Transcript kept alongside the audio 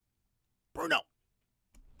Bruno.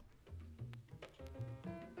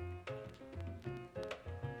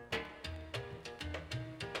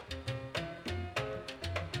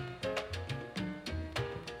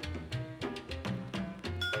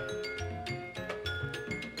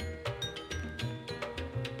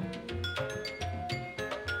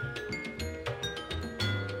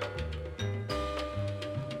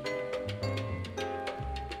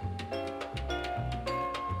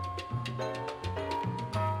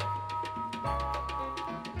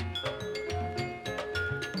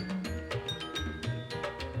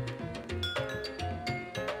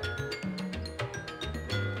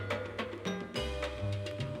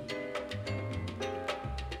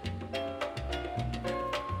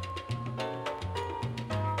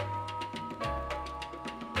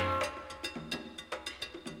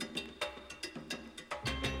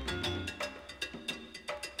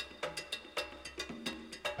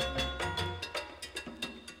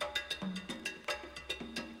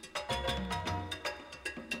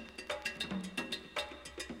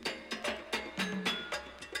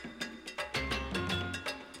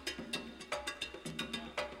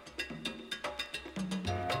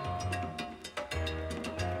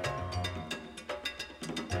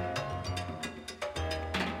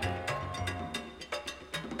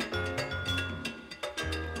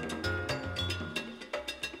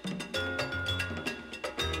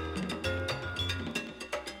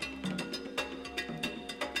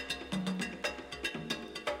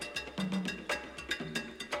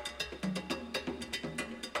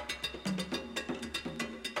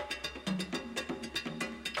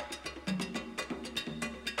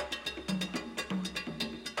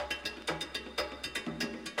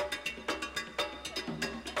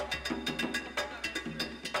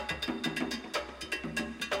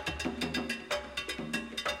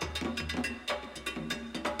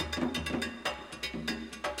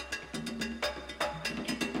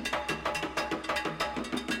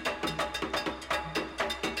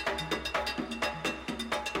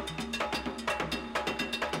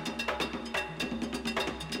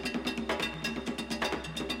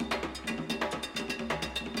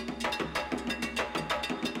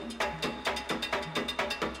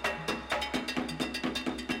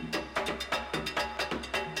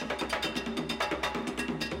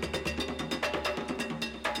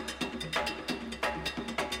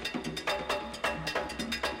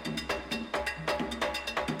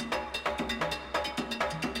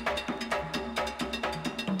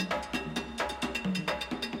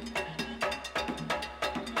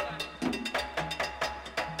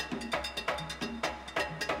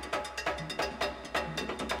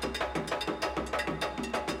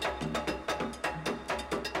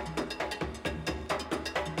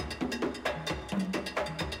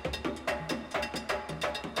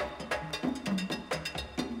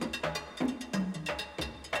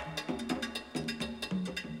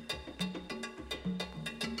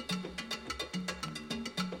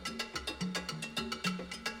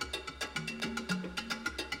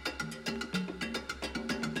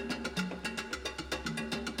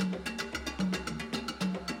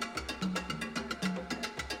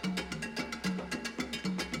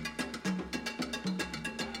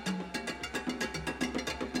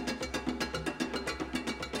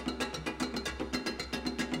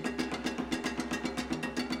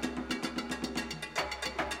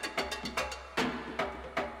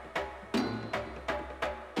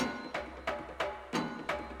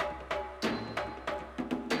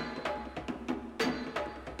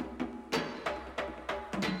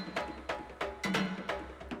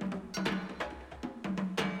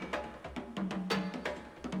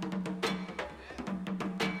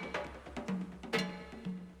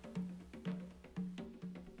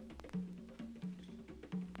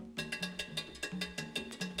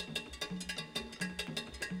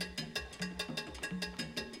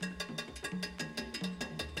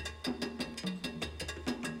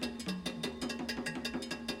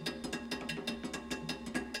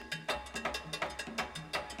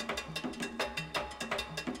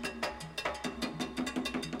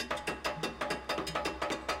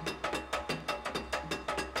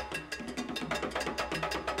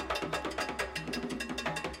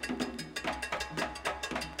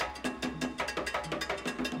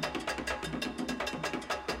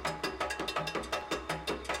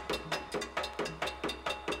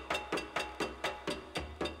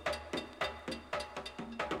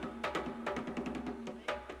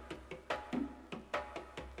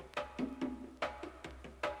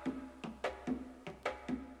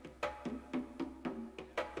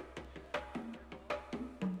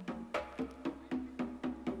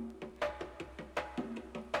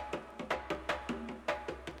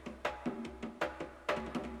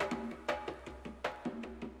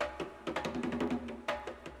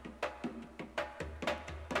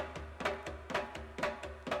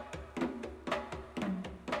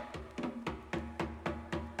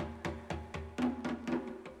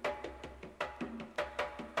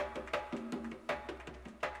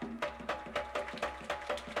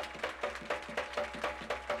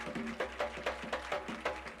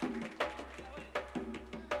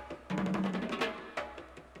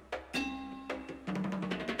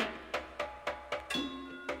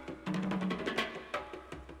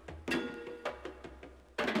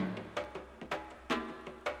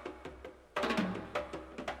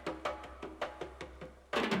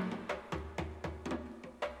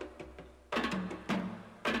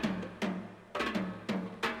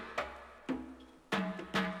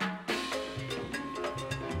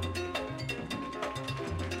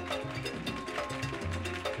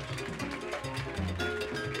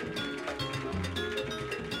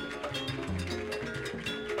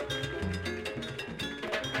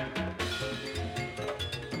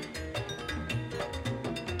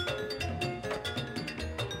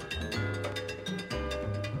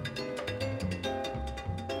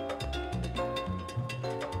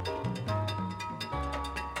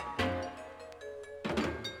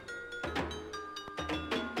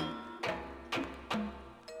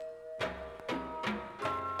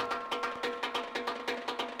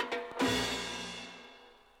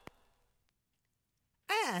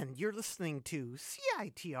 And you're listening to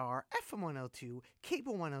CITR FM 102,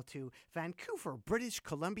 Cable 102, Vancouver, British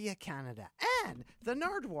Columbia, Canada, and the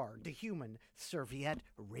Nardwuar, the Human Serviette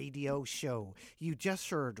Radio Show. You just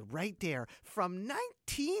heard right there from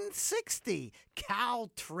 1960, Cal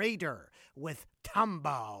Trader with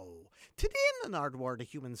Tumbo. Today in the Nardwuar, the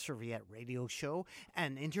Human Serviette Radio Show,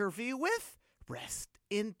 an interview with, rest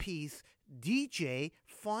in peace, DJ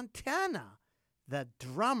Fontana, the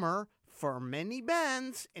drummer for many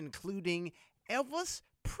bands, including Elvis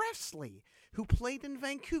Presley, who played in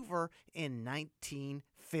Vancouver in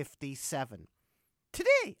 1957.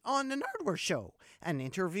 Today on the Nardwuar Show, an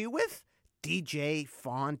interview with DJ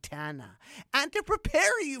Fontana. And to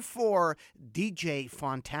prepare you for DJ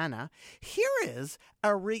Fontana, here is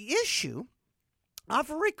a reissue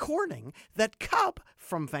of a recording that Cub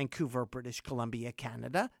from Vancouver, British Columbia,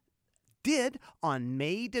 Canada, did on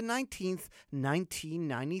May the 19th,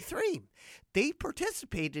 1993. They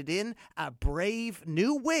participated in a Brave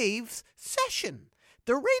New Waves session,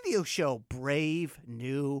 the radio show Brave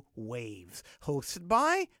New Waves, hosted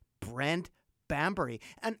by Brent Bambury.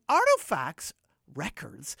 And Artifacts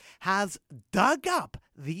Records has dug up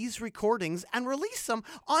these recordings and released them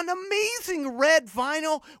on amazing red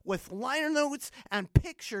vinyl with liner notes and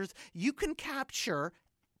pictures you can capture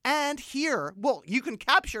and hear. Well, you can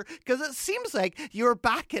capture, because it seems like you're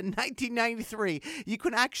back in 1993. You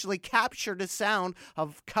can actually capture the sound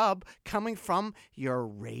of Cub coming from your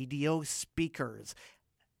radio speakers.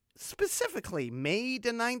 Specifically, May the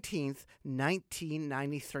 19th,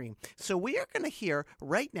 1993. So we are going to hear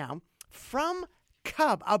right now from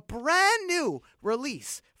Cub, a brand new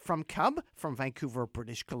release from Cub from Vancouver,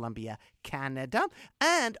 British Columbia, Canada.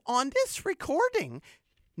 And on this recording,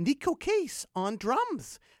 Nico Case on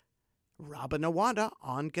drums, Robin Awada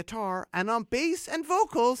on guitar, and on bass and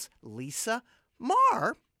vocals, Lisa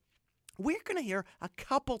Marr. We're going to hear a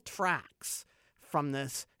couple tracks from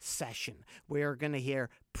this session. We're going to hear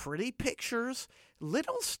Pretty Pictures,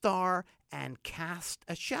 Little Star, and Cast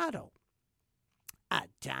a Shadow, a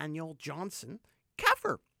Daniel Johnson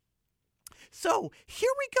cover. So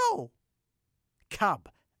here we go. Cub,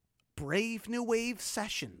 Brave New Wave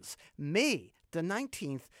Sessions, May the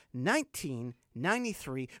 19th,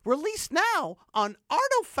 1993, released now on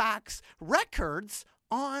Artifacts Records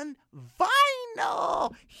on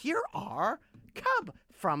vinyl. Here are Cub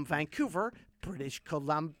from Vancouver, British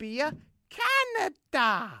Columbia,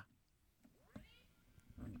 Canada.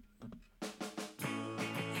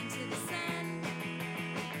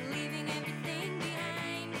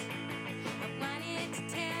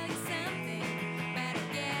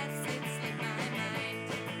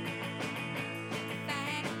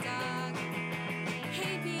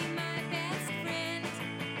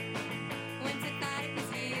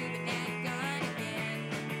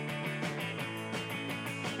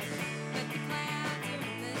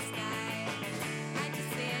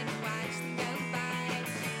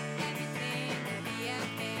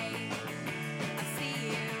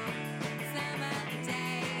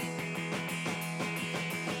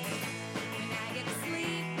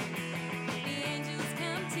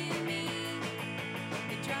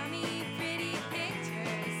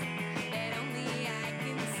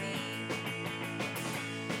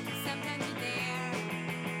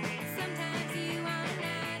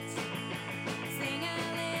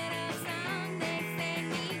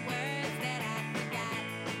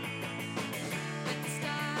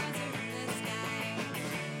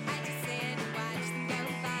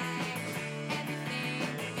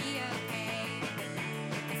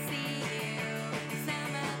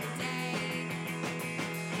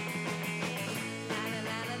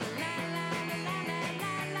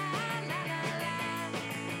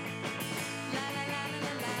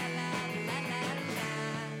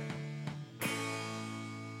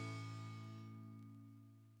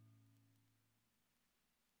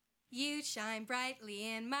 You shine brightly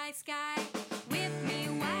in my sky, with me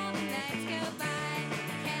while the nights go by.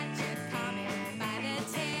 Catch a comet by the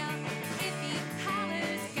tail, if he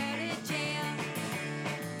hollers, go to jail.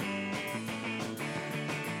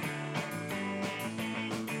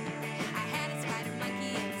 I had a spider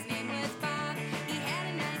monkey, his name was Bob. He had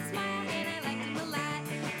a nice smile and I liked him a lot,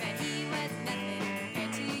 but he was nothing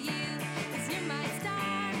compared to you, 'cause you're my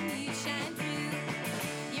star and you shine through.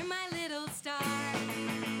 You're my little star.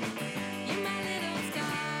 You're my little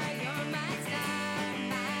star, you're my star,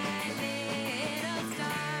 my little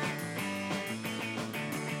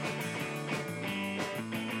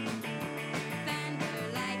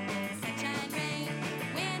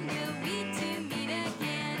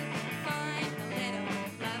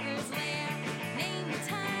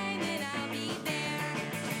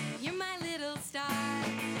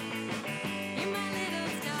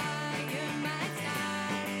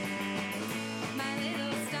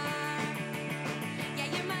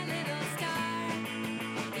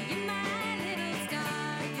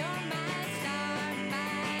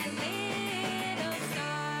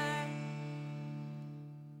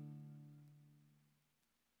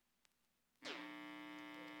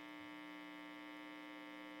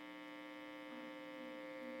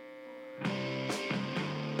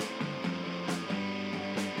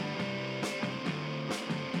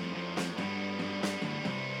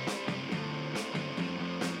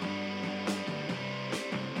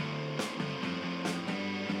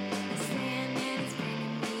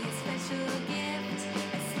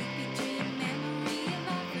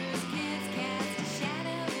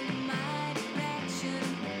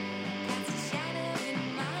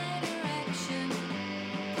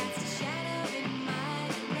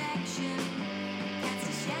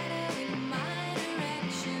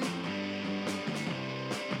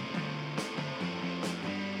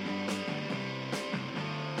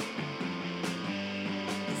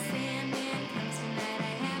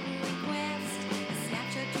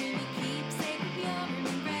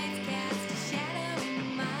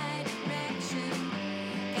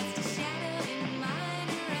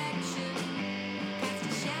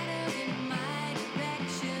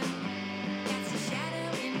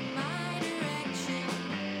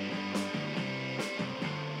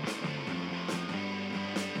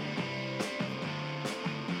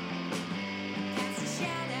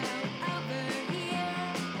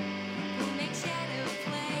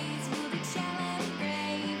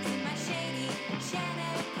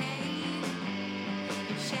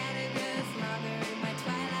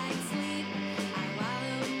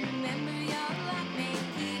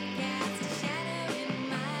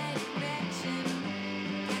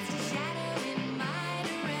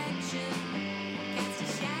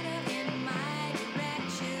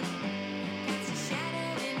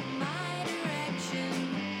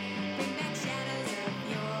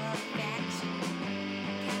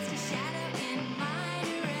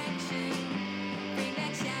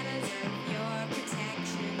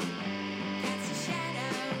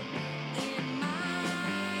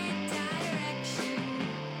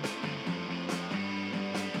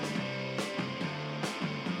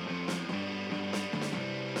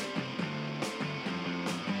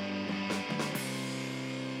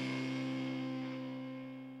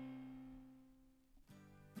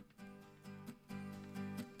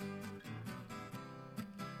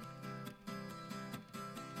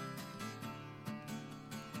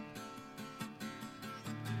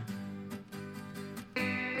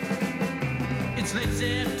It's late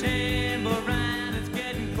September and it's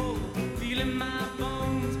getting cold. Feeling my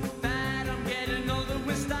bones that I'm getting older.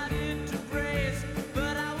 We're starting to brace,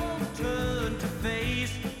 but I won't turn to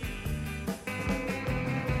face.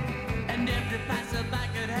 And every passerby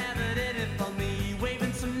could have it in it for me,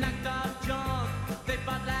 waving some knocked off jaws they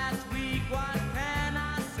bought last week. What can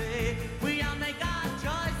I say? We all make our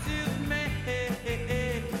choices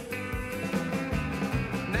made.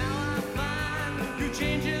 Now I find you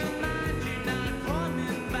change your mind. You're not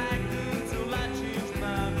coming back until I change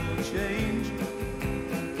mine or change.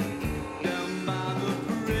 Down by the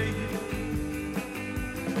parade,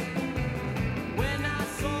 when I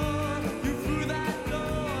saw you through that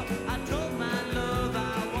door, I told my love I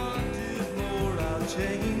wanted more. I'll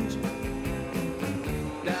change.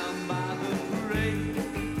 Down by the parade,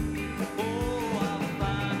 oh, I'll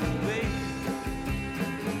find a way.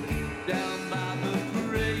 Down by the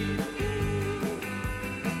parade,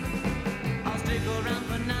 I'll stick around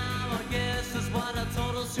for now. I guess that's what I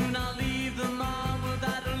told her. Soon I'll leave them all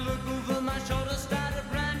without a look over my shoulder. Start a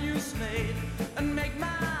brand new slate and make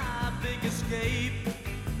my big escape.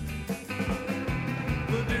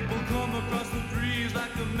 But it will come across the breeze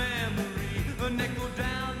like a memory, an echo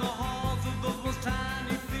down the halls of those most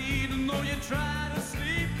tiny feet. And though you try to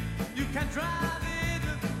sleep, you can't drive it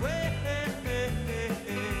away.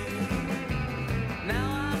 Now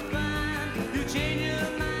I find you change your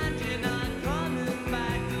mind. You're not coming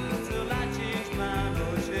back until I change mine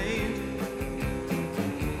or change.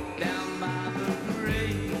 Down by the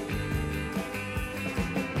parade,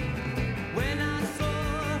 when I saw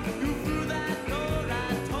you through that door, I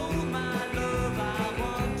told my love I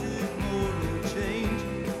wanted more or change.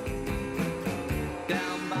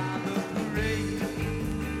 Down by the parade,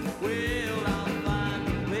 well, I'll find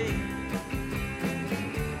a way.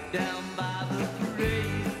 Down by the parade.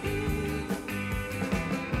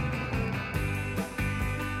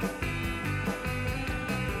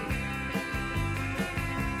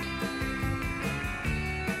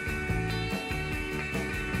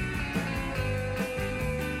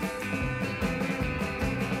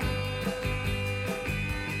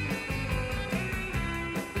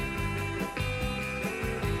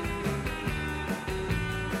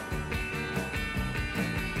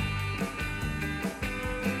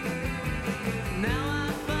 Now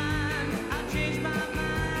I find I've changed my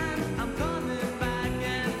mind. I'm coming back,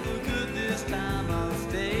 and for good this time I'll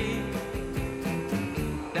stay.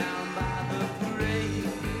 Down by the parade,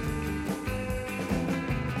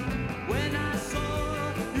 when I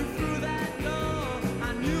saw you through that door,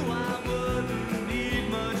 I knew I wouldn't need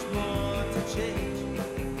much more to change.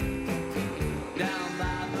 Down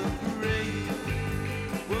by the parade,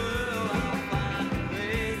 well, I'll find a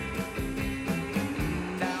way.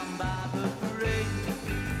 Down by the parade.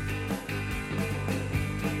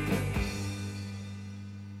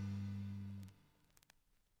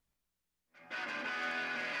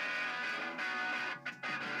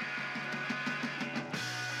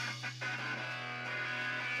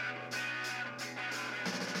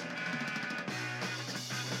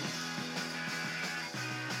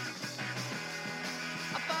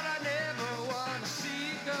 I thought I'd never want to see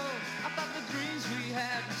you go. I thought the dreams we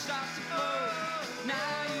had would start to flow.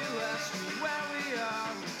 Now you ask me where we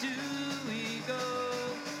are, where do we go?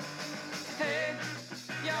 Hey,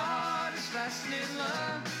 your heart is fast in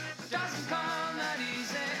love. Doesn't come that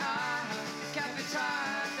easy. I can't be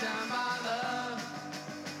tied down by love.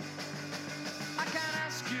 I can't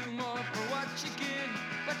ask you more for what you give,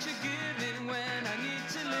 but you're giving when I need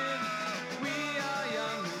to live. We are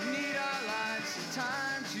young, we need our lives, some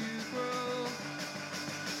time to grow.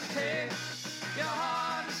 Hey, your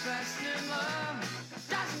heart is fast in love.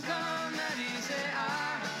 Doesn't come that easy.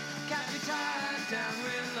 I can't be tied down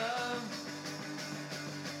with love.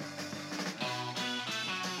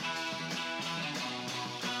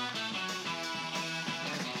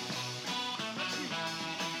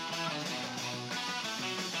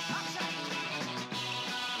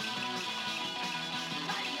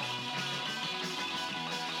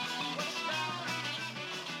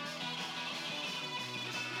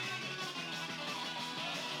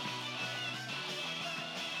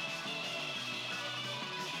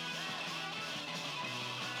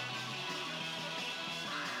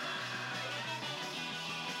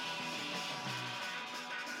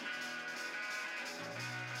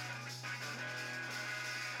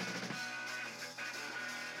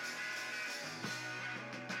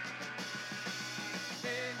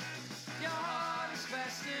 Hey, your heart is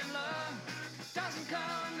fast in love. Doesn't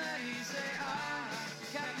come that easy. I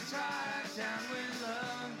can't be tied down with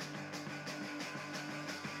love.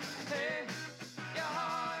 Hey, your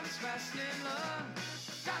heart is fast in love.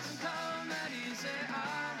 Doesn't come that easy.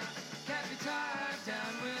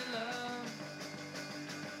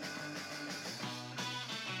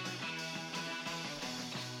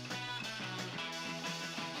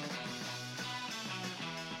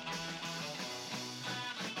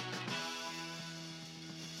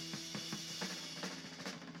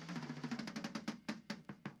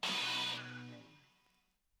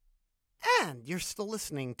 And you're still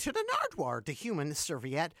listening to the Nardwuar, the Human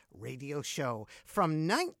Serviette radio show from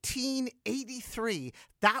 1983.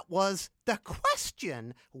 That was The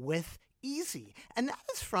Question with Easy. And that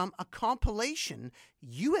is from a compilation,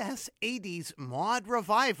 US 80s Mod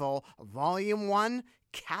Revival, Volume 1,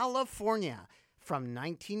 California, from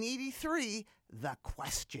 1983, The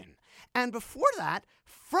Question. And before that,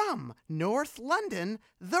 from North London,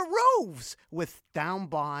 The Roves with Down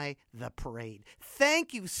by the Parade.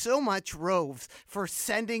 Thank you so much, Roves, for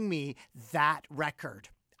sending me that record.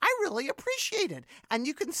 I really appreciate it. And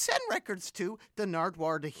you can send records to the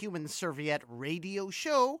Nardwuar, the Human Serviette radio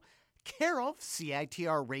show, care of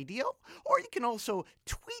CITR Radio, or you can also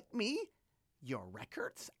tweet me your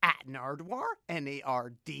records at Nardwuar,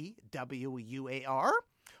 Nardwuar,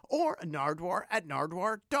 or Nardwuar at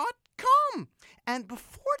nardwuar.com. And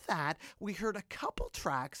before that, we heard a couple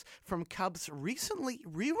tracks from Cub's recently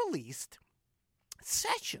re-released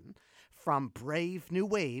session from Brave New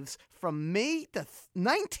Waves from May the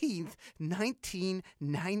 19th,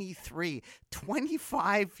 1993.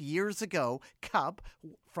 25 years ago, Cub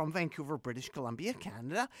from Vancouver, British Columbia,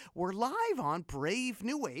 Canada, were live on Brave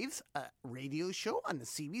New Waves, a radio show on the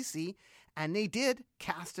CBC, and they did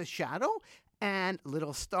Cast a Shadow and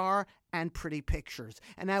Little Star and Pretty Pictures.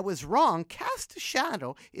 And I was wrong. Cast a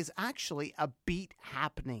Shadow is actually a Beat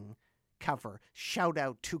Happening cover. Shout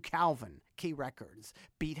out to Calvin, K Records,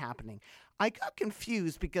 Beat Happening. I got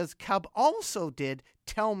confused because Cub also did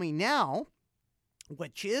Tell Me Now,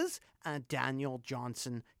 which is a Daniel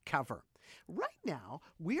Johnson cover. Right now,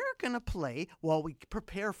 we're going to play, while we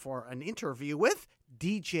prepare for an interview with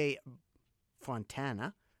DJ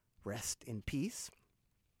Fontana, rest in peace,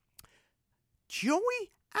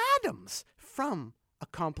 Joey Adams from a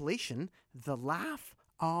compilation, The Laugh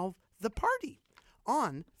of the Party,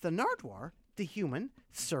 on the Nardwuar, the Human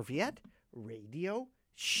Serviette radio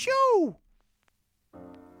show.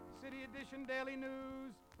 City Edition Daily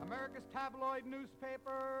News, America's tabloid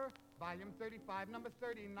newspaper, volume 35, number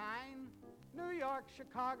 39, New York,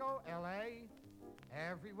 Chicago, L.A.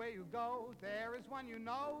 Everywhere you go, there is one you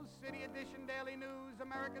know. City Edition Daily News,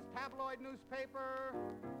 America's tabloid newspaper.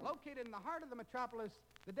 Located in the heart of the metropolis,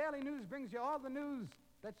 the Daily News brings you all the news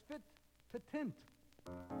that's fit to tint.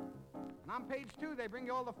 And on page 2, they bring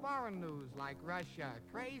you all the foreign news, like Russia.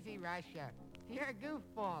 Crazy Russia. You're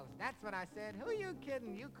goofballs. That's what I said. Who you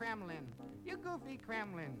kidding? You Kremlin. You goofy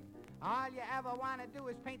Kremlin. All you ever want to do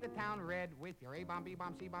is paint the town red with your A-bomb,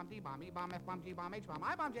 B-bomb, C-bomb, D-bomb, E-bomb, F-bomb, G-bomb, H-bomb,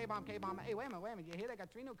 I-bomb, J-bomb, K-bomb. Hey, wait a minute. You hear they got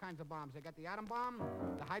 3 new kinds of bombs. They got the atom bomb,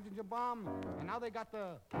 the hydrogen bomb, and now they got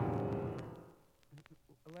the...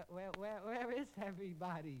 Where is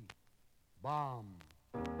everybody? Bomb.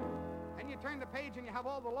 And you turn the page and you have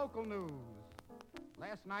all the local news.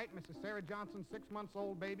 Last night, Mrs. Sarah Johnson's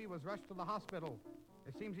 6-month-old baby was rushed to the hospital.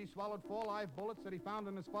 It seems he swallowed 4 live bullets that he found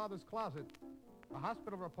in his father's closet. The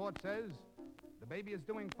hospital report says the baby is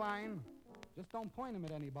doing fine. Just don't point him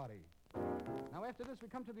at anybody. Now, after this, we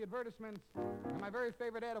come to the advertisements, and my very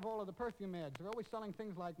favorite ad of all are the perfume ads. They're always selling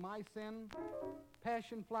things like My Sin,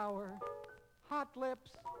 Passion Flower, Hot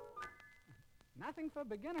Lips. Nothing for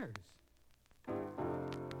beginners.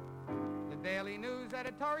 The Daily News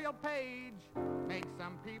editorial page makes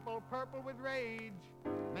some people purple with rage,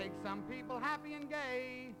 makes some people happy and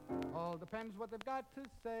gay. All depends what they've got to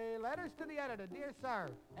say. Letters to the editor. Dear sir,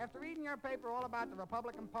 after reading your paper all about the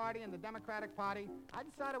Republican Party and the Democratic Party, I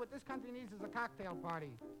decided what this country needs is a cocktail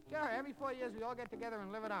party. Sure, every 4 years we all get together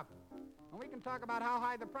and live it up. And we can talk about how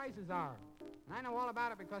high the prices are. And I know all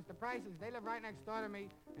about it because the prices, they live right next door to me,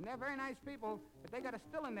 and they're very nice people, but they got a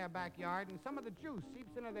still in their backyard, and some of the juice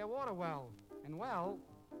seeps into their water well. And well...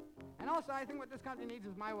 And also, I think what this country needs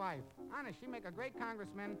is my wife. Honest, she'd make a great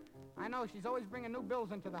congressman. I know she's always bringing new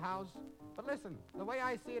bills into the house. But listen, the way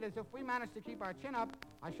I see it is if we manage to keep our chin up,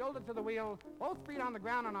 our shoulder to the wheel, both feet on the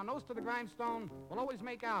ground and our nose to the grindstone, we'll always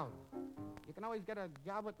make out. You can always get a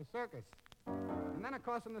job with the circus. And then, of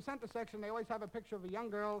course, in the center section, they always have a picture of a young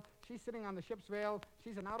girl. She's sitting on the ship's rail.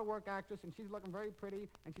 She's an out-of-work actress, and she's looking very pretty.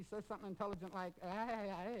 And she says something intelligent like,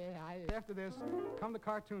 After this, come the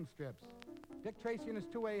cartoon strips. Dick Tracy in his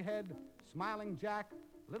 2A head, Smiling Jack,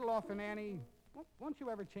 Little Orphan Annie. Won't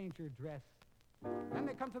you ever change your dress? Then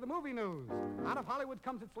they come to the movie news. Out of Hollywood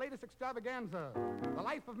comes its latest extravaganza, The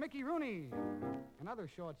Life of Mickey Rooney, and other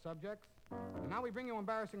short subjects. And now we bring you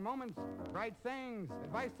embarrassing moments, bright sayings,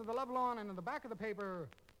 advice to the lovelorn, and in the back of the paper,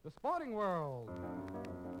 the sporting world.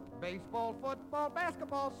 Baseball, football,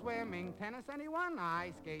 basketball, swimming, tennis, anyone.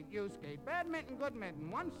 I skate, you skate, badminton, good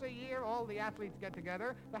mitten. Once a year, all the athletes get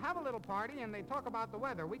together to have a little party, and they talk about the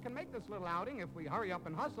weather. We can make this little outing if we hurry up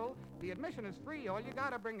and hustle. The admission is free. All you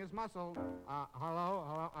gotta bring is muscle.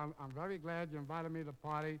 Hello. I'm very glad you invited me to the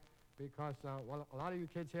party because, well, a lot of you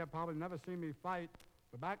kids here probably never seen me fight.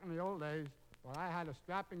 But back in the old days, well, I had a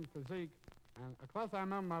strapping physique, and of course I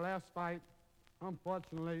remember my last fight.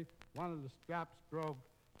 Unfortunately, one of the straps broke.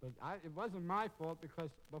 But it wasn't my fault because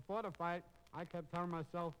before the fight, I kept telling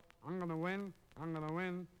myself, I'm going to win.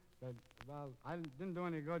 But, well, I didn't do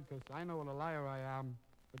any good because I know what a liar I am.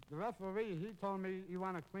 But the referee, he told me he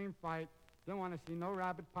wanted a clean fight, didn't want to see no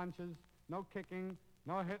rabbit punches, no kicking,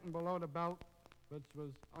 no hitting below the belt, which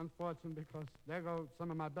was unfortunate because there go some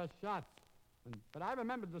of my best shots. But I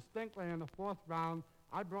remember distinctly in the fourth round,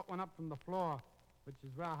 I brought one up from the floor, which is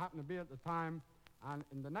where I happened to be at the time. And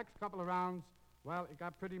in the next couple of rounds, well, it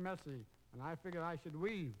got pretty messy, and I figured I should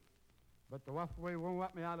weave. But the referee wouldn't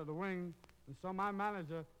let me out of the ring, and so my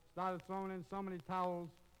manager started throwing in so many towels,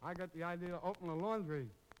 I got the idea to open a laundry.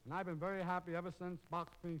 And I've been very happy ever since,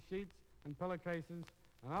 boxing sheets and pillowcases.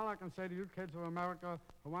 And all I can say to you kids of America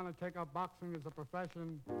who want to take up boxing as a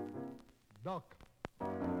profession, duck.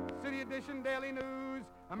 City Edition Daily News,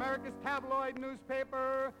 America's tabloid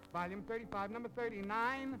newspaper, volume 35, number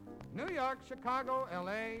 39, New York, Chicago,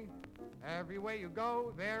 L.A., everywhere you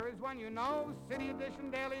go, there is one you know. City Edition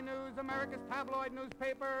Daily News, America's tabloid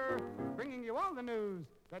newspaper, bringing you all the news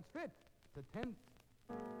that's fit to tent.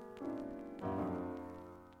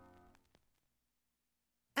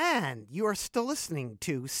 And you are still listening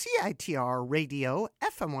to CITR Radio,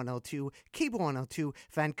 FM 102, Cable 102,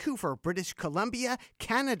 Vancouver, British Columbia,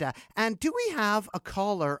 Canada. And do we have a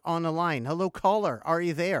caller on the line? Hello, caller. Are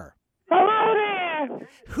you there? Hello there.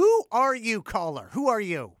 Who are you, caller? Who are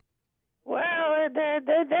you? Well,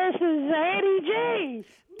 this is Eddie J.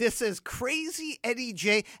 This is Crazy Eddie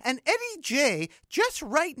J. And Eddie J, just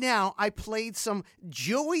right now, I played some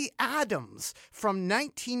Joey Adams from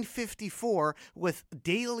 1954 with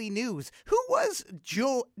Daily News. Who was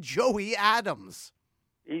Joey Adams?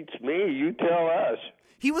 It's me. You tell us.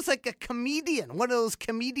 He was like a comedian, one of those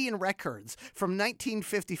comedian records from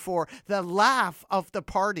 1954, the laugh of the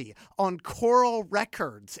party on Coral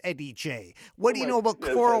Records, Eddie J. What do you know about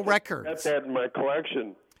Coral Records? Got that in my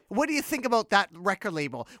collection. What do you think about that record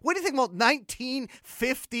label? What do you think about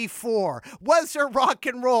 1954? Was there rock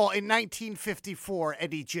and roll in 1954,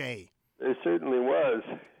 Eddie J? There certainly was.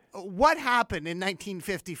 What happened in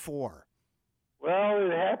 1954? Well,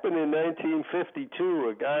 it happened in 1952.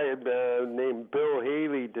 A guy named Bill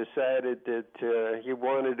Haley decided that he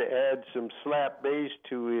wanted to add some slap bass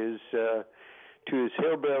to his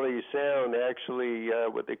hillbilly sound, actually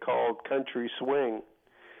what they called country swing.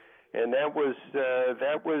 And that was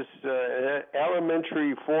an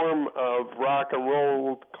elementary form of rock and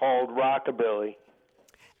roll called rockabilly.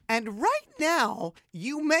 And right now,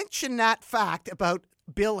 you mentioned that fact about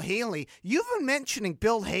Bill Haley. You've been mentioning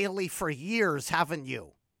Bill Haley for years, haven't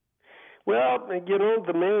you? Well,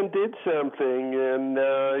 the man did something, and,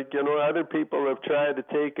 other people have tried to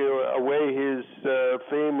take away his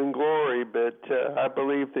fame and glory, but I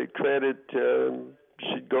believe that credit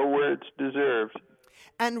should go where it's deserved.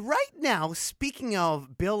 And right now, speaking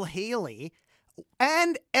of Bill Haley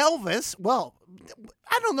and Elvis, well,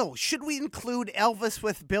 I don't know, should we include Elvis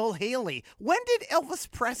with Bill Haley? When did Elvis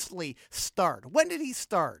Presley start? When did he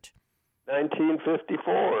start?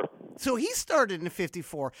 1954. So he started in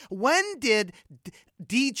 54. When did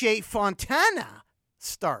DJ Fontana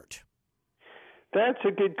start? That's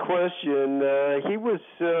a good question. He was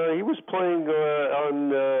playing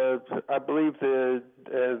on I believe the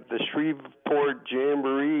Shreveport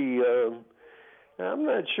Jamboree. I'm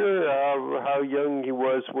not sure how young he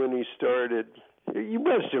was when he started. You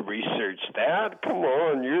must have researched that. Come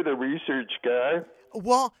on, you're the research guy.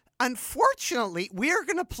 Well, unfortunately, we're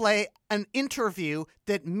going to play an interview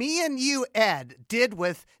that me and you, Ed, did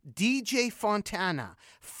with DJ Fontana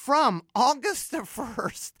from August the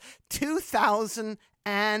 1st,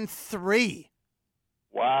 2003.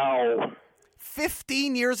 Wow.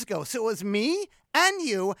 15 years ago. So it was me and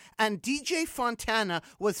you, and DJ Fontana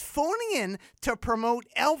was phoning in to promote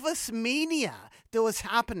Elvis Mania that was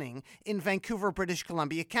happening in Vancouver, British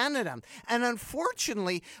Columbia, Canada. And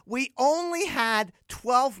unfortunately, we only had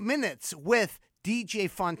 12 minutes with DJ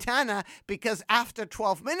Fontana because after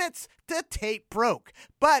 12 minutes, the tape broke.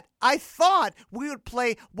 But I thought we would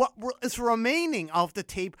play what is remaining of the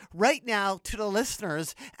tape right now to the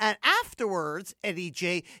listeners. And afterwards, Eddie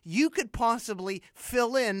J, you could possibly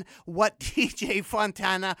fill in what DJ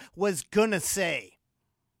Fontana was going to say.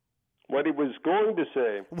 What he was going to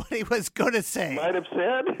say. What he was going to say. Might have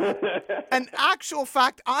said. An actual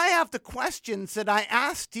fact, I have the questions that I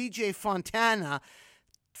asked DJ Fontana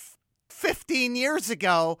 15 years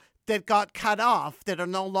ago that got cut off, that are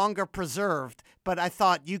no longer preserved. But I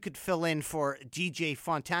thought you could fill in for DJ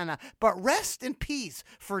Fontana. But rest in peace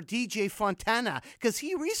for DJ Fontana, because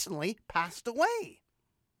he recently passed away.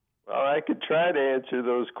 Well, I could try to answer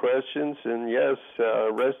those questions, and yes,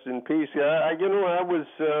 rest in peace. I was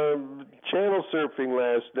channel surfing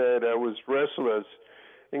last night. I was restless,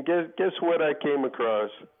 and guess what I came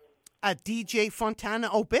across? A DJ Fontana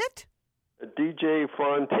obit? A DJ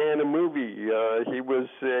Fontana movie. He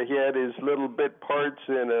had his little bit parts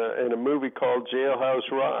in a movie called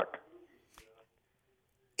Jailhouse Rock.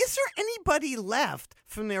 Is there anybody left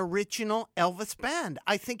from the original Elvis band?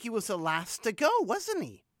 I think he was the last to go, wasn't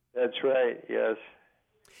he? That's right, yes.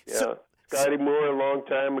 Yeah. So, Scotty Moore a long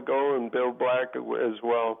time ago, and Bill Black as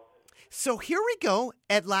well. So here we go,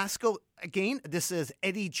 Ed Lasco. Again, this is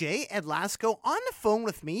Eddie J. Ed Lasco on the phone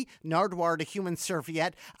with me, Nardwuar, the human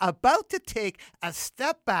serviette, about to take a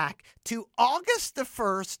step back to August the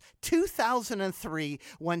 1st, 2003,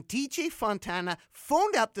 when DJ Fontana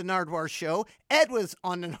phoned up the Nardwuar show. Ed was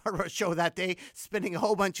on the Nardwuar show that day, spinning a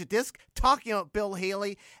whole bunch of discs, talking about Bill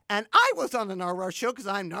Haley. And I was on the Nardwuar show because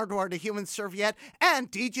I'm Nardwuar, the human serviette,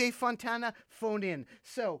 and DJ Fontana phoned in.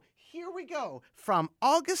 So here we go, from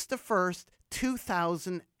August the 1st,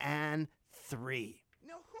 2003.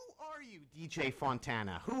 Now, who are you, DJ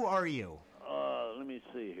Fontana? Who are you? Let me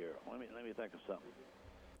see here. Let me think of something.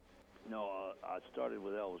 No, I started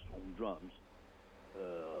with Elvis on drums,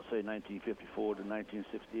 say 1954 to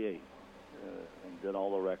 1968, and did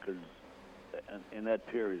all the records in that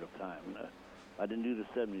period of time. I didn't do the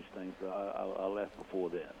 70s thing, so I left before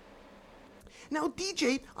that. Now,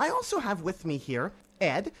 DJ, I also have with me here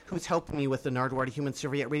Ed, who's helping me with the Nardwuar Human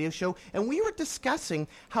Serviette radio show, and we were discussing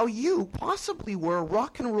how you possibly were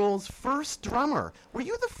rock and roll's first drummer. Were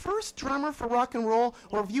you the first drummer for rock and roll,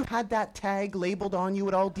 or have you had that tag labeled on you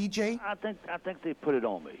at all, DJ? I think they put it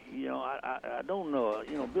on me. I don't know.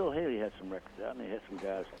 Bill Haley had some records out, and they had some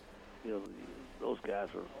guys. Those guys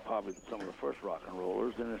are probably some of the first rock and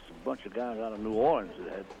rollers. And there's a bunch of guys out of New Orleans that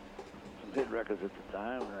had some hit records at the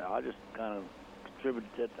time. And I just kind of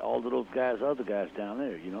contributed to all of those guys, other guys down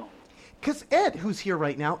there, Because Ed, who's here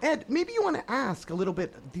right now, Ed, maybe you want to ask a little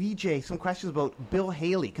bit, DJ, some questions about Bill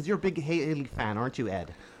Haley, because you're a big Haley fan, aren't you,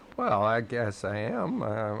 Ed? Well, I guess I am.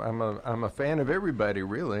 I'm a fan of everybody,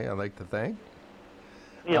 really, I like to think.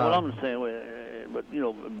 Yeah, well, I'm the same way. But,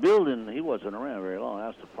 Bill he wasn't around very long.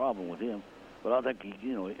 That's the problem with him. But I think,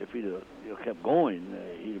 if he'd have kept going,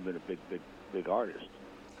 he'd have been a big artist.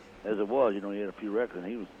 As it was, he had a few records, and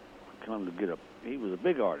he was he was a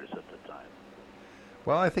big artist at the time.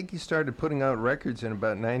 Well, I think he started putting out records in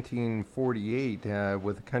about 1948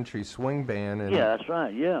 with a country swing band. And, yeah, that's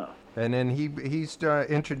right, yeah. And then he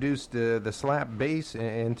introduced the slap bass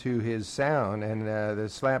into his sound, and the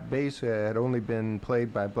slap bass had only been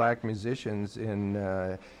played by black musicians in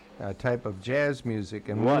a type of jazz music.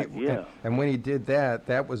 And and when he did that,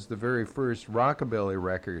 that was the very first rockabilly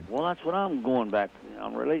record. Well, that's what I'm going back to.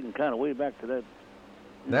 I'm relating kind of way back to that.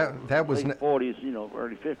 That was late 40s,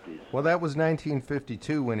 early 50s. Well, that was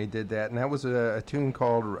 1952 when he did that, and that was a tune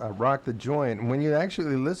called "Rock the Joint." And when you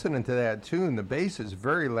actually listen to that tune, the bass is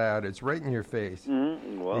very loud. It's right in your face.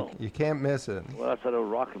 Mm-hmm. Well, you can't miss it. Well, that's that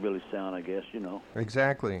old rockabilly sound, I guess.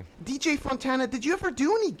 Exactly. DJ Fontana, did you ever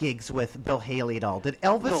do any gigs with Bill Haley at all? Did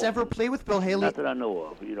Elvis ever play with Bill Haley? Not that I know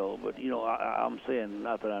of, But I'm saying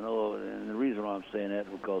not that I know of, and the reason why I'm saying that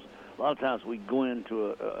is because a lot of times we go into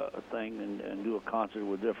a thing and do a concert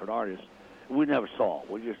with different artists. We never saw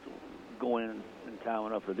them. We just go in time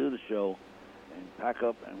enough to do the show and pack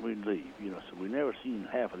up and we'd leave. So we never seen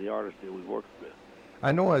half of the artists that we worked with.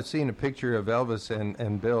 I know I've seen a picture of Elvis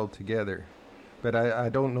and Bill together, but I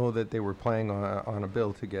don't know that they were playing on a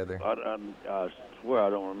bill together. I swear I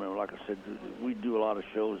don't remember. Like I said, we do a lot of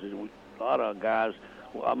shows. A lot of guys.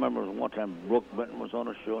 I remember one time Brooke Benton was on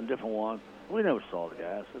a show and different ones. We never saw the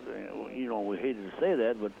guys. We hated to say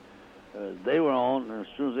that, but they were on, and as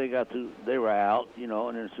soon as they got through, they were out, and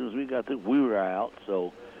then as soon as we got through, we were out.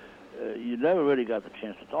 So you never really got the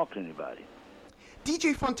chance to talk to anybody.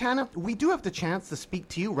 DJ Fontana, we do have the chance to speak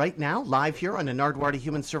to you right now, live here on the Nardwuar, the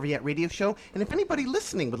Human Serviette radio show. And if anybody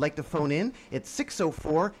listening would like to phone in, it's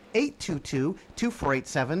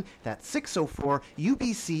 604-822-2487. That's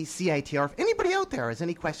 604-UBC-CITR. If anybody out there has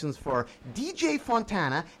any questions for DJ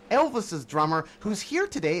Fontana, Elvis's drummer, who's here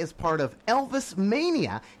today as part of Elvis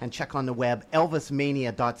Mania, and check on the web,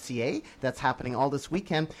 elvismania.ca. That's happening all this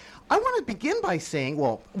weekend. I want to begin by saying,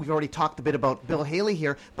 well, we've already talked a bit about Bill Haley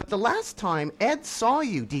here, but the last time Ed saw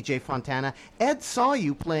you, DJ Fontana, Ed saw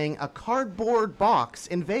you playing a cardboard box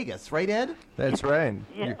in Vegas, right, Ed? That's right.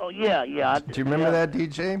 Yeah, Do you remember that,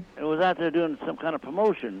 DJ? I was out there doing some kind of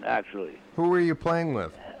promotion, actually. Who were you playing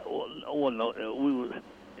with? Well, no, we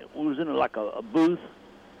was in like a booth,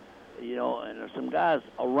 you know, and there's some guys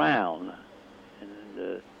around,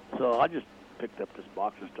 and so I just picked up this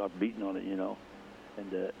box and started beating on it, you know, and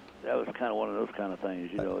that was kind of one of those kind of things,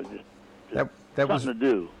 you know, just that something to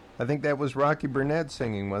do. I think that was Rocky Burnett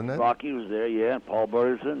singing, wasn't it? Rocky was there, yeah, and Paul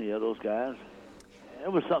Burleson, yeah, those guys.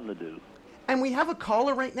 It was something to do. And we have a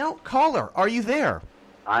caller right now. Caller, are you there?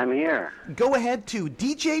 I'm here. Go ahead to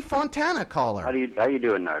DJ Fontana, caller. How you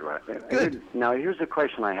doing, Nardwuar? Good. Now, here's a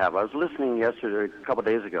question I have. I was listening yesterday, a couple of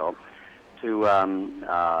days ago, to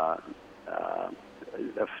a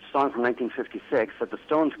song from 1956 that the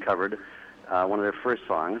Stones covered, one of their first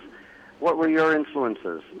songs. What were your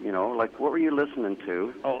influences? You know, like what were you listening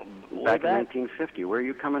to back in 1950? Where are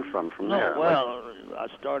you coming from there? Well, I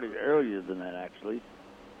started earlier than that, actually,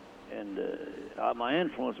 and my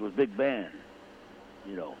influence was big band.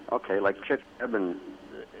 You know. Okay, like Chick and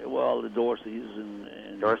well, the Dorseys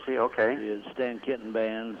and Dorsey, okay. The Stan Kenton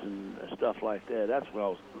bands and stuff like that. That's what I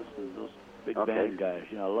was listening to, those big band guys.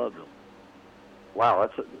 You know, I loved them. Wow,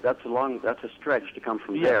 that's a stretch to come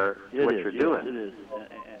from there to what you're doing. It is.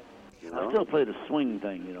 You know? I still play the swing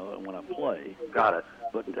thing, you know, when I play. Got it.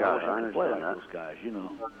 But I understand play like that. those guys, you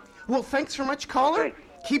know. Well, thanks very much, caller. Okay.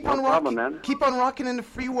 Keep No on problem, rocking, man. keep on rocking in the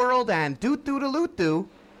free world, and doot doot a loot doo.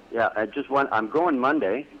 Yeah, I'm going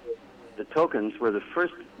Monday. The Tokens were the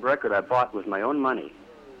first record I bought with my own money.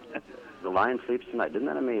 The Lion Sleeps Tonight. Isn't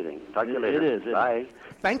that amazing? Talk to you later. It is. Bye.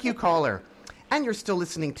 Thank you, caller. And you're still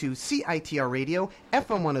listening to CITR Radio,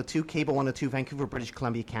 FM 102, Cable 102, Vancouver, British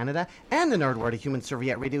Columbia, Canada, and the Nardwuar, the Human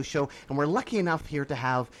Serviette radio show. And we're lucky enough here to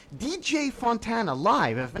have DJ Fontana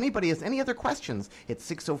live. If anybody has any other questions, it's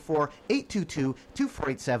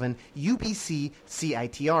 604-822-2487, UBC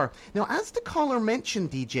CITR. Now, as the caller mentioned,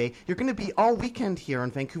 DJ, you're going to be all weekend here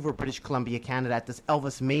in Vancouver, British Columbia, Canada at this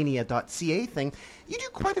elvismania.ca thing. You do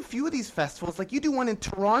quite a few of these festivals. Like you do one in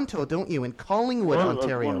Toronto, don't you, in Collingwood,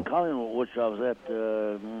 Ontario. One in Collingwood, which I was at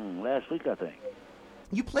last week, I think.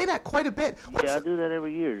 You play that quite a bit. I do that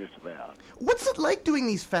every year, just about. What's it like doing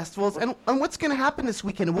these festivals, and what's going to happen this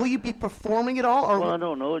weekend? Will you be performing at all? Or well, I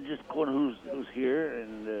don't know. Just according to who's here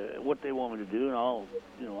and what they want me to do, and I'll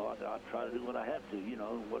try to do what I have to. You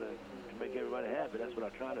know, to make everybody happy. That's what I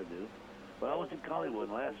try to do. But I was in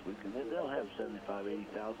Collingwood last week, and they'll have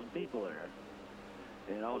 80,000 people there.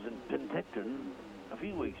 And I was in Penticton a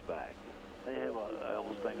few weeks back. They have a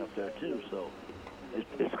Elvis thing up there too, so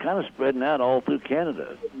it's kind of spreading out all through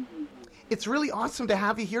Canada. It's really awesome to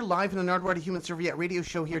have you here live in the Nardwuar, the Human Serviette radio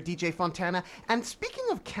show here, DJ Fontana. And speaking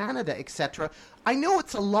of Canada, etc., I know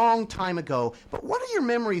it's a long time ago, but what are your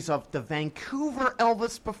memories of the Vancouver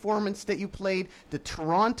Elvis performance that you played, the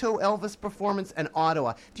Toronto Elvis performance, and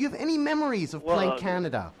Ottawa? Do you have any memories of playing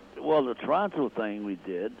Canada? Well, the Toronto thing we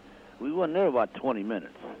did, we were there about 20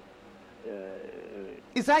 minutes.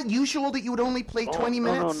 Is that usual that you would only play 20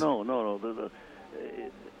 minutes? No.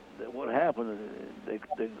 What happened? The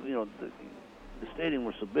stadium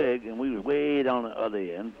was so big, and we were way down the other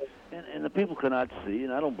end, and the people could not see,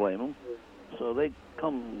 and I don't blame them. So they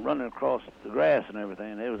come running across the grass and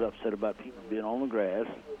everything, and they was upset about people being on the grass.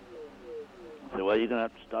 Said, well, you're gonna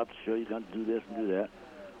have to stop the show. You're gonna do this and do that.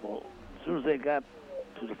 Well, as soon as they got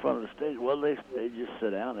to the front of the stage, well, they just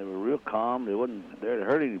sat down. They were real calm. They wasn't there to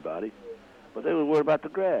hurt anybody. But they were worried about the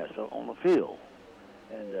grass on the field.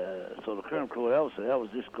 And so the current crew Elvis said,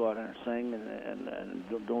 Elvis, just go out there and sing and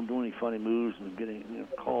don't do any funny moves and get any,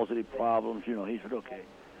 cause any problems. You know, he said, okay.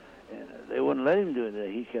 And they wouldn't let him do it.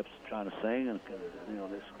 He kept trying to sing, and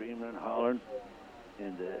they're screaming and hollering.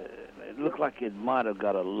 And it looked like it might have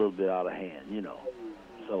got a little bit out of hand, you know.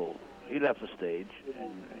 So he left the stage,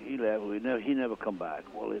 and he left. He never come back.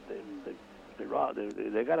 Well,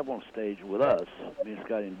 they got up on stage with us, me and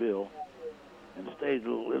Scotty and Bill. And the stage, it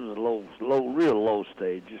was a real low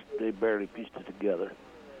stage. Just they barely pieced it together,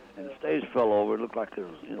 and the stage fell over. It looked like there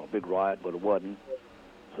was, a big riot, but it wasn't.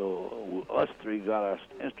 So us three got our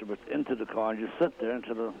instruments into the car and just sat there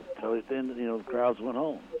until the crowds went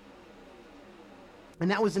home.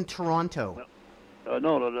 And that was in Toronto.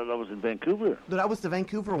 No, that was in Vancouver. No, that was the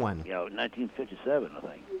Vancouver one. Yeah, 1957, I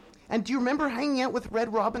think. And do you remember hanging out with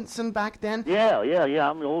Red Robinson back then? Yeah.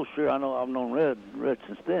 Sure. I know. I've known Red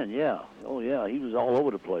since then. Yeah. Oh, yeah. He was all over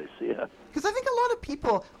the place. Yeah. Because I think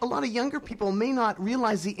a lot of younger people may not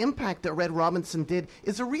realize the impact that Red Robinson did.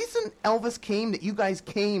 Is the reason Elvis came, that you guys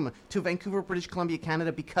came to Vancouver, British Columbia,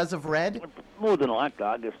 Canada, because of Red? More than likely,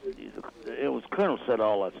 I guess it was Colonel set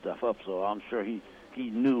all that stuff up, so I'm sure he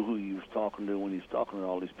knew who he was talking to when he was talking to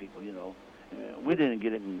all these people. We didn't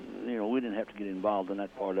get it. We didn't have to get involved in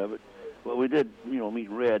that part of it, but we did. Meet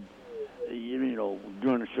Red.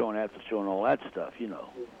 During the show and after the show and all that stuff.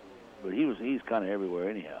 But he's kind of everywhere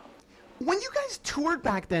anyhow. When you guys toured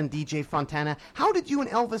back then, DJ Fontana, how did you and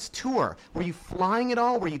Elvis tour? Were you flying at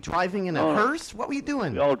all? Were you driving in a hearse? What were you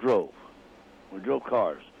doing? We all drove. We drove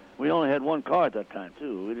cars. We only had one car at that time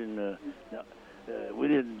too. We didn't. We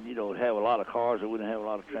didn't, have a lot of cars, or we didn't have a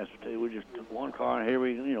lot of transportation. We just took one car, and here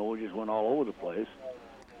we just went all over the place.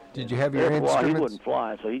 Did you have your instruments? He wouldn't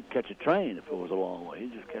fly, so he'd catch a train if it was a long way.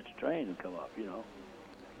 He'd just catch a train and come up,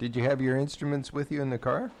 Did you have your instruments with you in the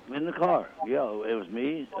car? In the car, yeah. It was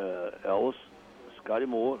me, Elvis, Scotty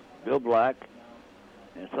Moore, Bill Black,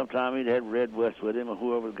 and sometime he'd had Red West with him, or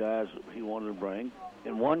whoever the guys he wanted to bring,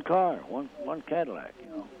 in one car, one Cadillac,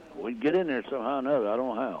 We'd get in there somehow or another. I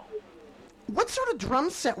don't know how. What sort of drum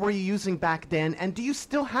set were you using back then, and do you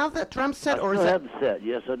still have that drum set? I still have the set,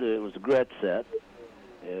 yes, I do. It was a Gret set.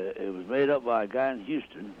 It was made up by a guy in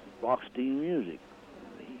Houston, Boxstein Music.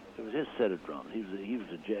 It was his set of drums. He was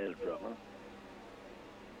a jazz drummer.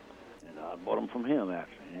 And I bought them from him,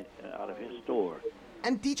 actually, out of his store.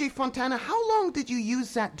 And DJ Fontana, how long did you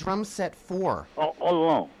use that drum set for? All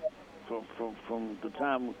along. From the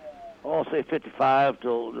time... I'll say 55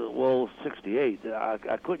 till 68.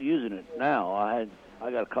 I quit using it now. I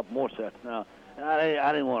got a couple more sets now. And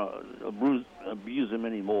I didn't want to abuse them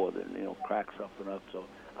any more than crack something up. So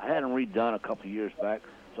I had them redone a couple of years back.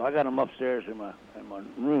 So I got them upstairs in my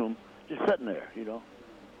room, just sitting there.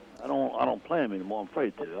 I don't play them anymore. I'm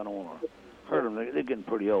afraid to. I don't want to hurt them. They're getting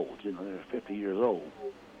pretty old. They're 50 years old.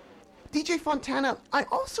 DJ Fontana, I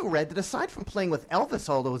also read that aside from playing with Elvis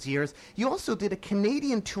all those years, you also did a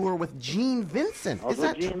Canadian tour with Gene Vincent. I was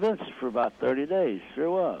with Gene Vincent for about 30 days.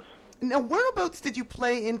 Sure was. Now, whereabouts did you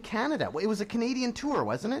play in Canada? It was a Canadian tour,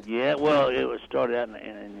 wasn't it? Yeah, well, it was started out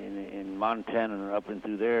in Montana and up and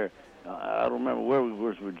through there. I don't remember where we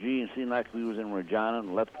were with Gene. It seemed like we was in Regina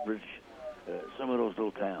and left British, some of those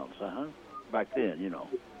little towns, back then,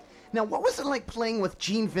 Now, what was it like playing with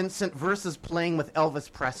Gene Vincent versus playing with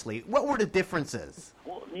Elvis Presley? What were the differences?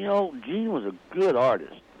 Well, Gene was a good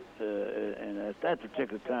artist, and at that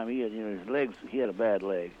particular time, he had, his legs. He had a bad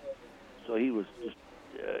leg, so he was just.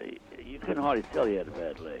 You couldn't hardly tell he had a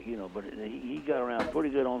bad leg, But he got around pretty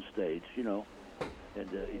good on stage, and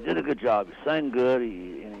he did a good job. He sang good.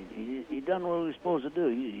 He done what he was supposed to do.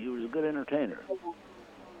 He was a good entertainer.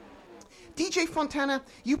 DJ Fontana,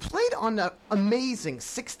 you played on the amazing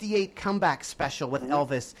 68 comeback special with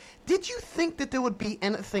Elvis. Did you think that there would be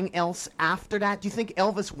anything else after that? Do you think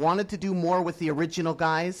Elvis wanted to do more with the original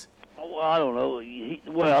guys? Well, I don't know.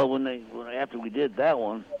 After we did that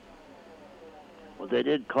one, they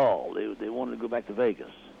did call. They wanted to go back to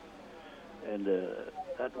Vegas. And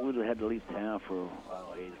we'd have had to leave town for,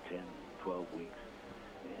 8 or 10, 12 weeks.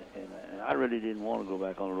 And I really didn't want to go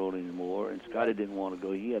back on the road anymore, and Scotty didn't want to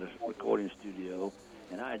go. He had a recording studio,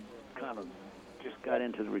 and I kind of just got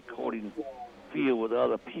into the recording field with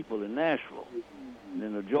other people in Nashville. And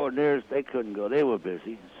then the Jordanaires, they couldn't go. They were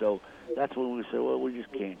busy. So that's when we said, well, we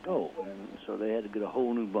just can't go. And so they had to get a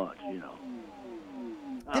whole new bunch,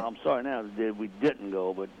 I'm sorry now that we didn't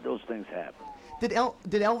go, but those things happen. Did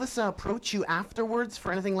Elvis approach you afterwards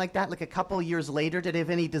for anything like that? Like a couple of years later, did he have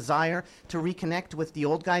any desire to reconnect with the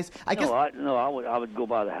old guys? I would go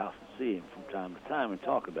by the house and see him from time to time and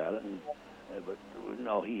talk about it. But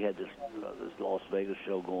no, he had this Las Vegas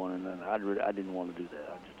show going, and I didn't want to do that.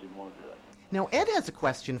 I just didn't want to do it. Now, Ed has a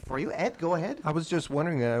question for you. Ed, go ahead. I was just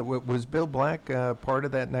wondering, was Bill Black part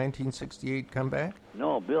of that 1968 comeback?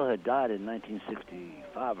 No, Bill had died in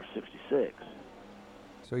 1965 or 66.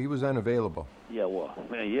 So he was unavailable. Yeah, well,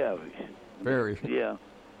 yeah. Very. Yeah.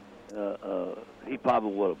 He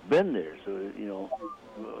probably would have been there. So,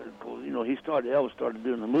 Elvis started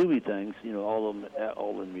doing the movie things, all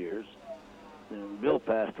them years. And Bill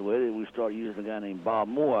passed away. We started using a guy named Bob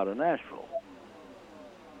Moore out of Nashville.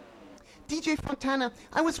 DJ Fontana,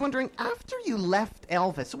 I was wondering, after you left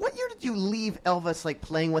Elvis, what year did you leave Elvis,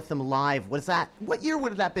 playing with him live? What year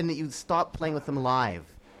would have that been that you stopped playing with him live?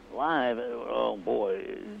 Live? Oh,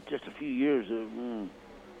 boy. Just a few years.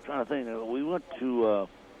 Trying trying to think. We went to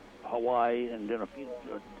Hawaii and did a few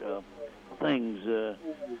things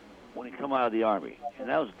when he come out of the Army, and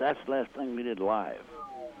that's the last thing we did live.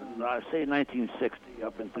 I say 1960,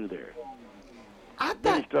 up and through there.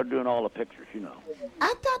 Then he started doing all the pictures, you know.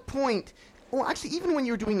 At that point, well, actually, even when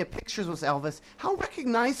you were doing the pictures with Elvis, how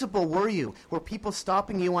recognizable were you? Were people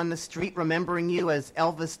stopping you on the street, remembering you as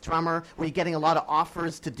Elvis drummer? Were you getting a lot of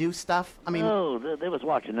offers to do stuff? I mean, no, they was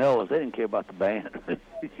watching Elvis. They didn't care about the band.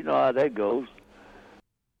 You know how that goes.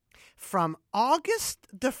 From August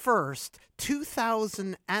the 1st,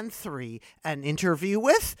 2003, an interview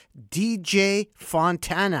with DJ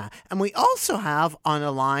Fontana. And we also have on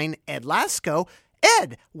the line Ed Lasco.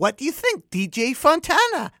 Ed, what do you think? DJ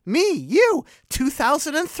Fontana, me, you,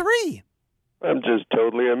 2003. I'm just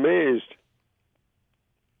totally amazed.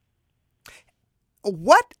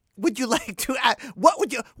 What would you like to add? What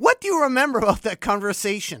do you remember about that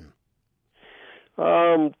conversation?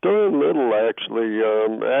 Doing little, actually. I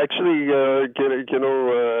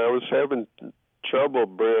was having trouble,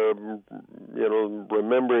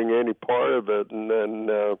 remembering any part of it. And then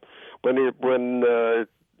when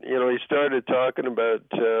he started talking about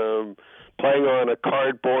playing on a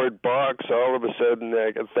cardboard box, all of a sudden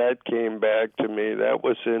that came back to me. That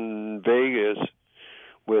was in Vegas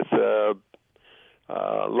with,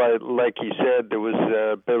 like he said, there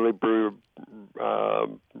was Billy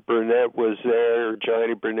Burnett was there,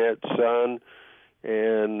 Johnny Burnett's son,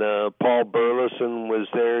 and Paul Burleson was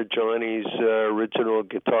there, Johnny's original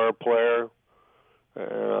guitar player.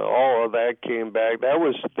 All of that came back. That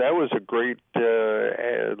was a great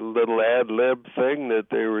little ad lib thing that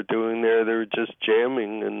they were doing there. They were just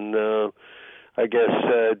jamming, and I guess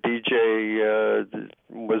DJ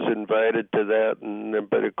was invited to that,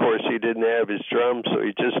 but of course he didn't have his drums, so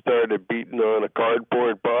he just started beating on a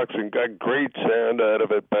cardboard box and got great sound out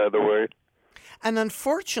of it, by the way. And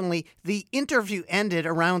unfortunately, the interview ended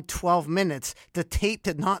around 12 minutes. The tape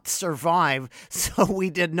did not survive, so we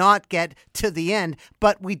did not get to the end.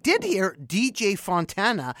 But we did hear DJ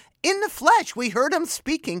Fontana in the flesh. We heard him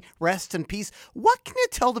speaking. Rest in peace. What can you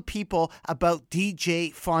tell the people about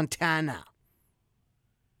DJ Fontana?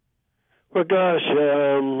 Well, gosh,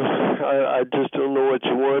 I just don't know what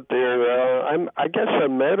you want there. I guess I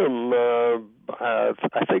met him. I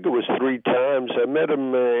think it was 3 times. I met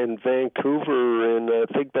him in Vancouver, and I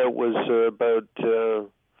think that was about.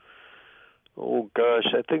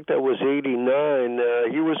 I think that was '89.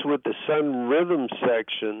 He was with the Sun Rhythm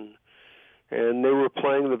section, and they were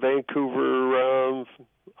playing the Vancouver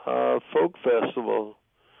Folk Festival.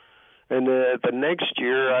 And the next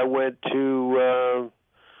year, I went to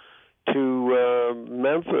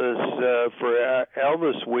Memphis for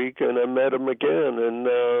Elvis Week, and I met him again, and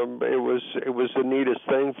it was the neatest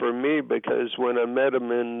thing for me, because when I met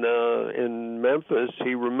him in Memphis,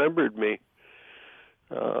 he remembered me.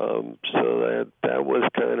 So that was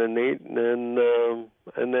kind of neat, and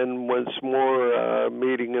then once more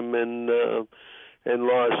meeting him in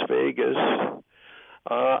Las Vegas.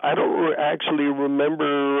 I don't actually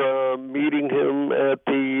remember meeting him at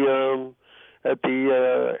the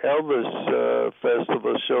Elvis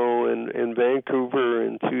Festival show in Vancouver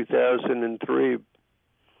in 2003.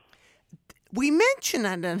 We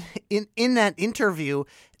mentioned in that interview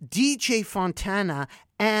DJ Fontana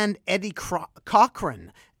and Eddie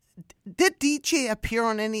Cochran. Did DJ appear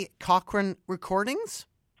on any Cochran recordings?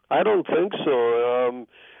 I don't think so.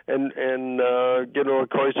 Of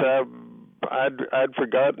course, I'd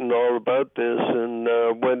forgotten all about this, and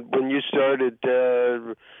when you started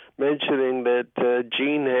mentioning that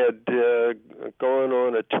Gene had gone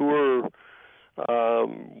on a tour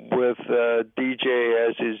with DJ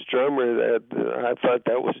as his drummer, that I thought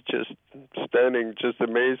that was just stunning, just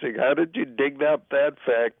amazing. How did you dig up that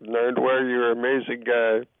fact, Nardwuar? You're an amazing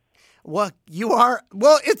guy. Well, you are.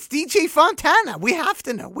 Well, it's DJ Fontana. We have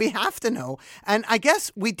to know. And I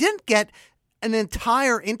guess we didn't get an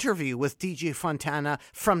entire interview with DJ Fontana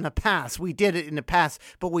from the past. We did it in the past,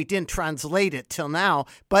 but we didn't translate it till now.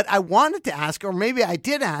 But I wanted to ask, or maybe I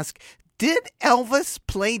did ask, did Elvis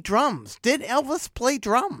play drums?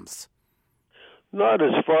 Not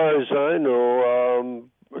as far as I know.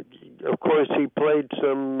 Of course, he played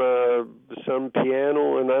some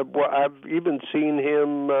piano, and I've even seen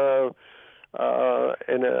him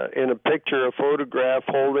in a picture, a photograph,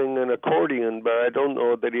 holding an accordion, but I don't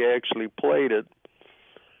know that he actually played it.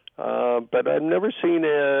 But I've never seen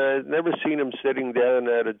him sitting down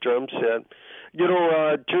at a drum set.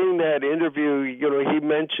 During that interview, he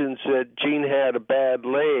mentions that Gene had a bad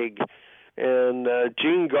leg, and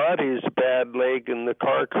Gene got his bad leg in the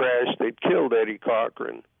car crash that killed Eddie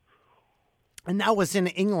Cochran. And that was in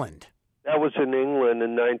England. That was in England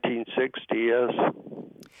in 1960, yes.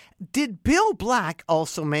 Did Bill Black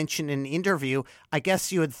also mention in an interview, I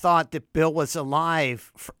guess you had thought that Bill was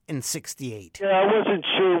alive in 68? Yeah, I wasn't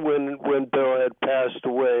sure when Bill had passed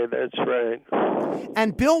away, that's right.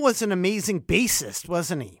 And Bill was an amazing bassist,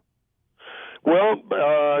 wasn't he? Well,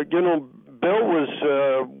 Bill was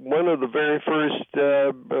one of the very first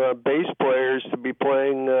bass players to be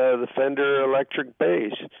playing the Fender electric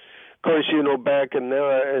bass. Of course, back in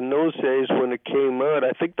those days when it came out,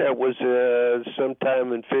 I think that was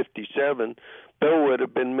sometime in '57. Bill would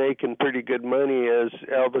have been making pretty good money as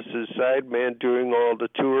Elvis's sideman doing all the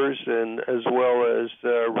tours and as well as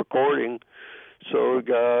recording. So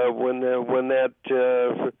when that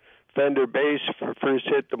Fender bass first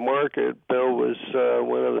hit the market, Bill was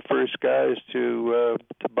one of the first guys to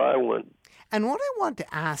buy one. And what I want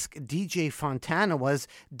to ask DJ Fontana was,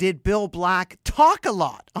 did Bill Black talk a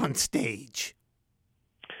lot on stage?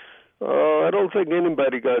 I don't think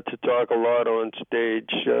anybody got to talk a lot on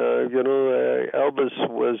stage. Elvis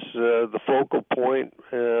was the focal point,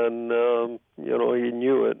 and, he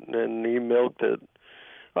knew it, and he milked it.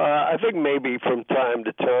 I think maybe from time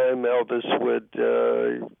to time Elvis would,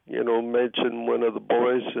 mention one of the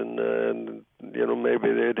boys, and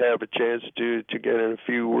maybe they'd have a chance to get in a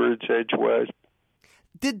few words edgewise.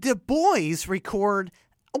 Did the boys record?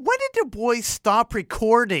 When did the boys stop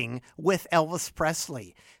recording with Elvis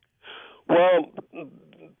Presley? Well,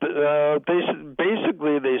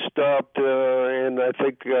 they stopped, and I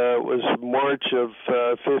think it was March of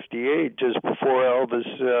 '58, just before Elvis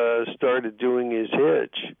started doing his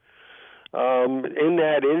hitch. In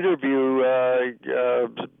that interview,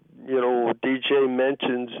 DJ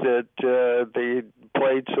mentions that they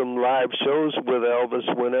played some live shows with Elvis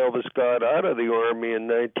when Elvis got out of the Army in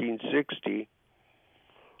 1960.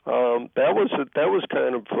 That was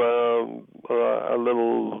kind of a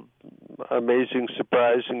little amazing,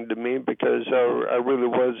 surprising to me, because I really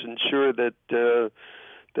wasn't sure that the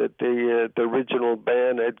original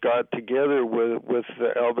band had got together with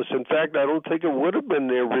Elvis. In fact, I don't think it would have been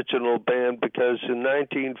the original band, because in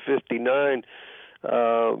 1959,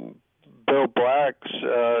 Bill Black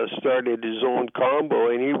started his own combo,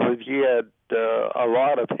 and he had a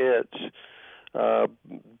lot of hits.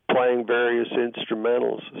 Playing various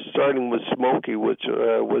instrumentals, starting with Smokey, which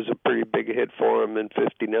was a pretty big hit for him in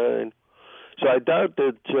 '59. So I doubt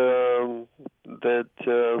that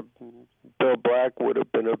Bill Black would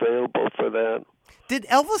have been available for that. Did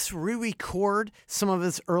Elvis re-record some of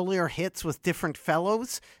his earlier hits with different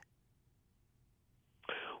fellows?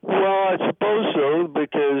 Well, I suppose so,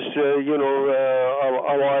 because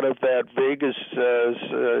a lot of that Vegas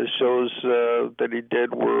shows that he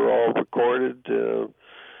did were all recorded.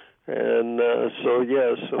 And so,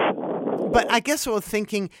 yes. But I guess I was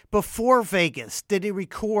thinking, before Vegas, did he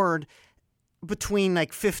record between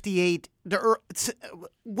like 58,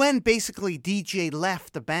 when basically DJ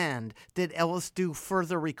left the band, did Elvis do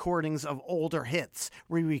further recordings of older hits,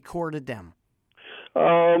 re-recorded them?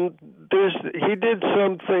 He did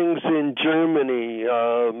some things in Germany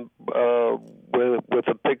with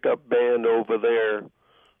a pickup band over there.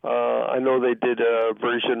 I know they did a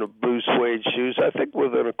version of Blue Suede Shoes, I think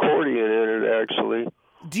with an accordion in it, actually.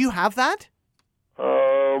 Do you have that?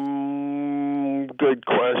 Good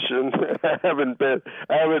question. I haven't visited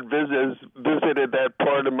that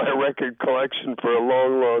part of my record collection for a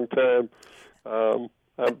long time.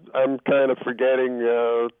 I'm kind of forgetting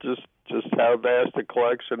just how vast a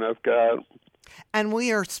collection I've got. And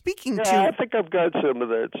we are speaking to. I think I've got some of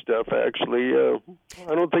that stuff, actually. I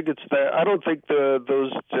don't think it's that. I don't think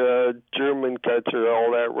those German cuts are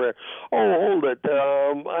all that rare. Oh, hold it.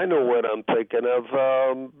 I know what I'm thinking of.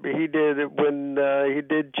 He did it when he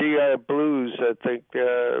did GI Blues. I think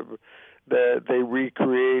that they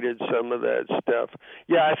recreated some of that stuff.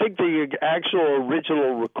 Yeah, I think the actual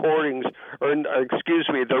original recordings,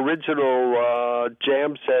 the original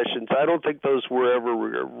jam sessions, I don't think those were ever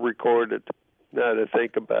recorded. Now to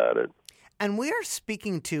think about it. And we are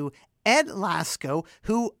speaking to Ed Lasko,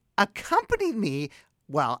 who accompanied me,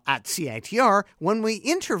 at CITR, when we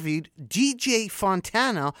interviewed DJ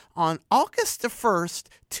Fontana on August the 1st,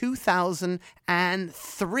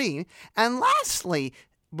 2003. And lastly,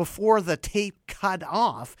 before the tape cut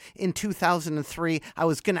off in 2003, I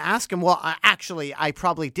was going to ask him, I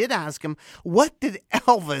probably did ask him, what did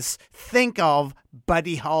Elvis think of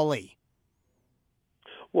Buddy Holly?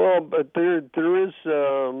 Well, but there is,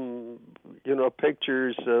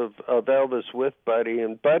 pictures of Elvis with Buddy,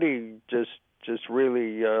 and Buddy just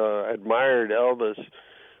really admired Elvis.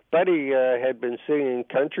 Buddy had been singing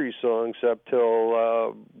country songs up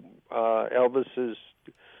till Elvis's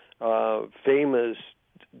famous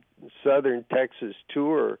Southern Texas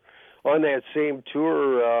tour. On that same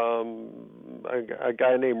tour, a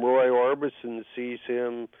guy named Roy Orbison sees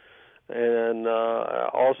him, and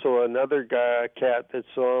also another cat that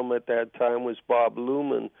saw him at that time was Bob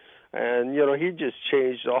Luman. And, he just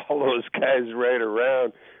changed all those guys right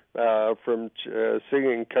around, from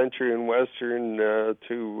singing country and western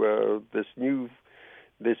to this new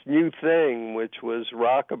thing, which was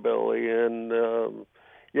rockabilly. And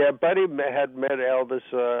Buddy had met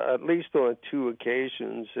Elvis at least on 2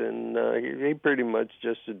 occasions, and he pretty much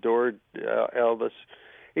just adored Elvis.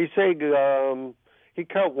 He said he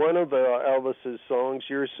cut one of Elvis's songs,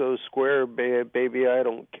 "You're So Square, Baby, I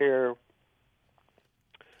Don't Care."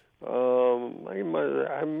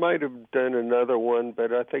 I might have done another one,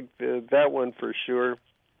 but I think that one for sure.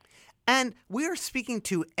 And we are speaking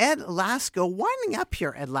to Ed Lasko, winding up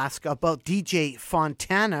here, Ed Lasko, about DJ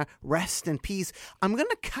Fontana, rest in peace. I'm going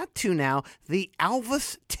to cut to now the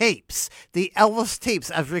Elvis tapes. The Elvis tapes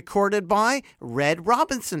as recorded by Red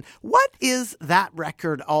Robinson. What is that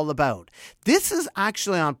record all about? This is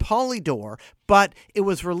actually on Polydor, but it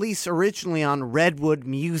was released originally on Redwood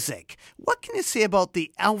Music. What can you say about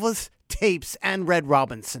the Elvis tapes and Red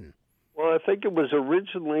Robinson? Well, I think it was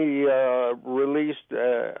originally released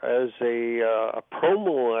as a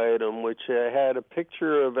promo item, which had a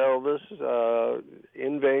picture of Elvis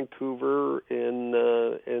in Vancouver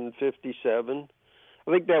in '57.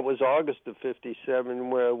 I think that was August of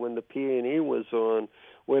 '57 when the P&E was on.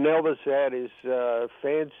 When Elvis had his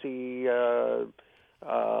fancy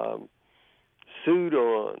suit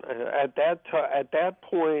on. At that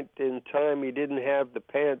point in time, he didn't have the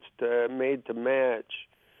pants made to match.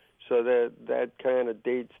 So that kind of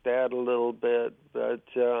dates that a little bit, but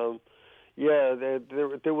there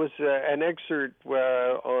was an excerpt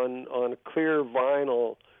on clear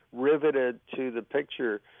vinyl riveted to the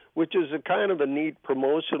picture, which is a kind of a neat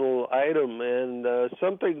promotional item and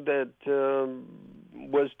something that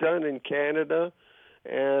was done in Canada,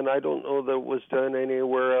 and I don't know that it was done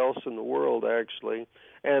anywhere else in the world actually.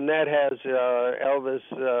 And that has Elvis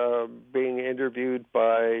being interviewed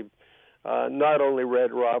by not only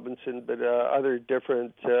Red Robinson, but other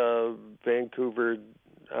different Vancouver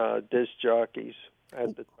disc jockeys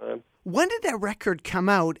at the time. When did that record come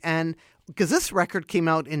out? And because this record came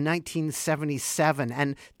out in 1977,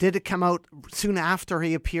 and did it come out soon after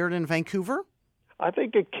he appeared in Vancouver? I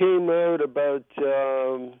think it came out about,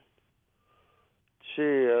 I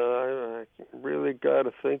really got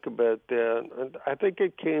to think about that. I think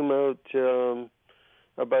it came out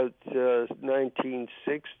about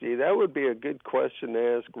 1960. That would be a good question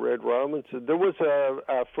to ask Red Robinson. There was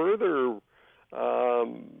a further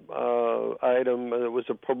item. It was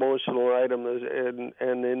a promotional item, and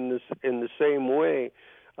in the same way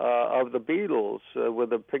of the Beatles,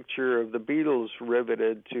 with a picture of the Beatles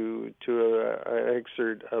riveted to an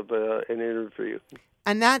excerpt of an interview.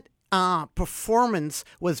 And that performance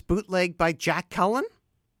was bootlegged by Jack Cullen?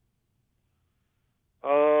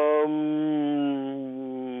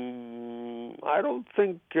 I don't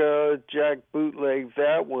think Jack bootlegged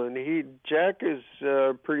that one. Jack is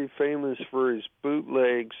pretty famous for his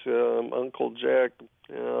bootlegs. Uncle Jack,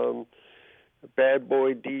 a bad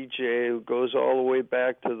boy DJ who goes all the way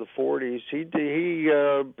back to the 40s. He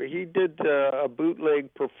did a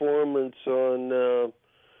bootleg performance on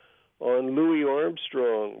Louis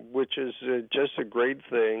Armstrong, which is just a great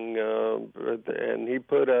thing, and he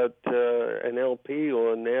put out an LP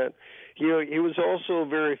on that. He was also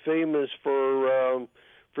very famous for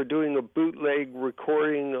doing a bootleg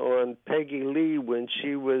recording on Peggy Lee when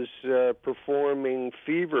she was performing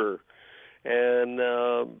Fever, and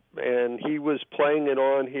he was playing it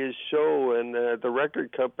on his show, and the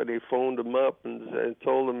record company phoned him up and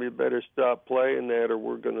told him, "You better stop playing that, or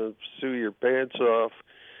we're going to sue your pants off."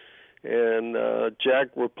 And Jack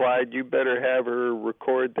replied, "You better have her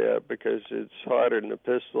record that because it's hotter than a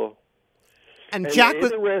pistol." And Jack the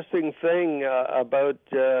interesting thing about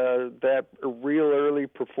that real early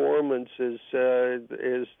performance is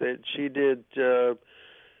that she did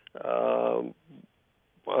some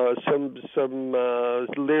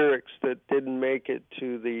lyrics that didn't make it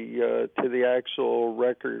to the actual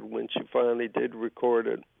record when she finally did record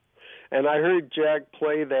it. And I heard Jack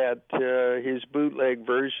play that his bootleg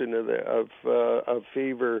version of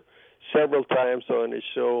Fever several times on his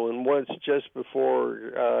show, and once just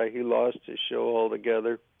before he lost his show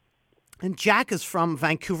altogether. And Jack is from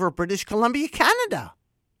Vancouver, British Columbia, Canada.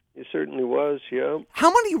 He certainly was, yeah. How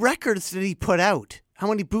many records did he put out? How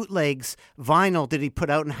many bootlegs, vinyl did he put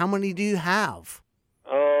out, and how many do you have?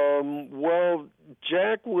 Well,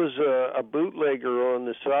 Jack was a bootlegger on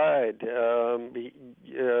the side.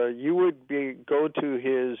 You would go to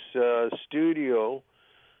his studio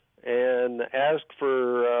and ask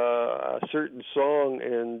for a certain song,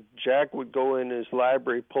 and Jack would go in his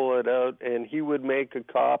library, pull it out, and he would make a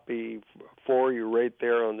copy for you right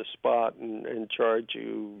there on the spot and charge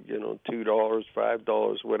you, $2,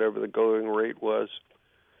 $5, whatever the going rate was.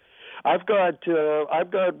 I've got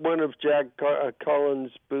one of Jack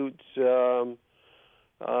Collins' boots,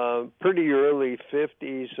 pretty early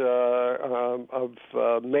 50s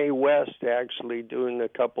of Mae West, actually doing a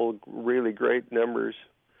couple really great numbers.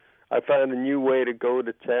 I found a new way to go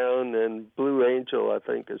to town, and Blue Angel, I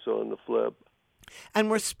think, is on the flip. And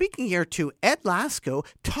we're speaking here to Ed Lasko,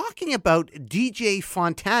 talking about DJ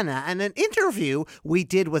Fontana and an interview we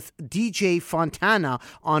did with DJ Fontana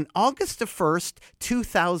on August the 1st,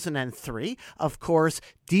 2003. Of course,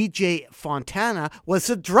 DJ Fontana was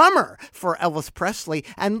a drummer for Elvis Presley.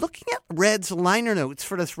 And looking at Red's liner notes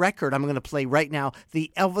for this record, I'm going to play right now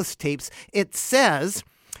the Elvis tapes. It says,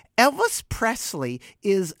 Elvis Presley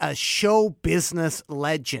is a show business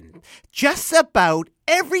legend. Just about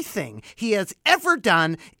everything he has ever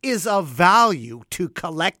done is of value to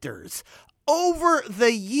collectors. Over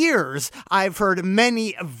the years, I've heard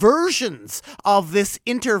many versions of this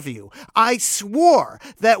interview. I swore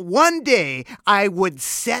that one day I would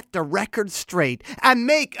set the record straight and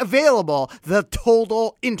make available the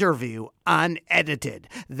total interview unedited.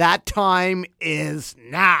 That time is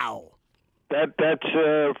now. That's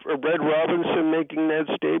Red Robinson making that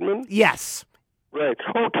statement? Yes. Right.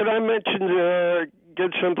 Oh, can I mention,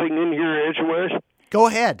 get something in here edgewise? Go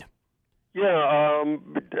ahead. Yeah,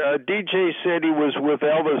 DJ said he was with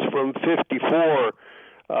Elvis from 54.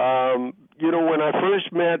 When I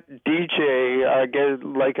first met DJ, I guess,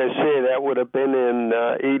 like I say, that would have been in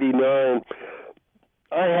 89.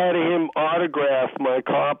 I had him autograph my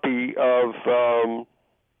copy of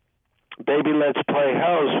Baby Let's Play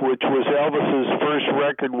House, which was Elvis's first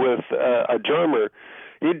record with a drummer.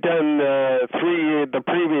 He'd done the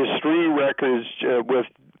previous three records with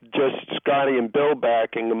just Scotty and Bill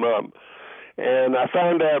backing him up. And I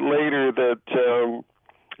found out later that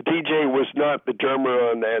DJ was not the drummer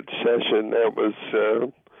on that session. That was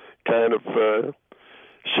kind of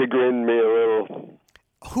chagrined me a little.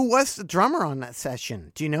 Who was the drummer on that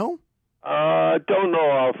session? Do you know? I don't know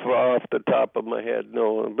off the top of my head,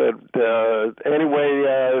 no. But anyway,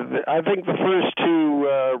 I think the first two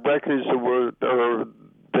records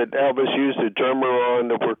that Elvis used a drummer on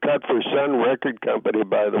that were cut for Sun Record Company,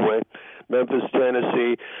 by the way, Memphis,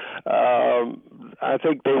 Tennessee. I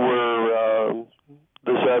think they were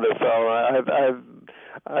this other fellow.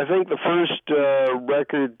 I think the first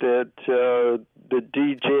record that the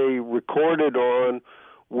DJ recorded on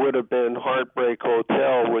would have been Heartbreak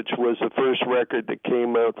Hotel, which was the first record that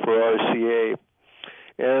came out for RCA.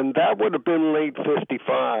 And that would have been late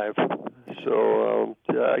 55. So,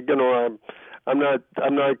 I'm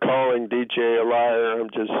not calling DJ a liar. I'm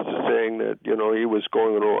just saying that, he was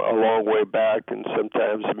going a long way back, and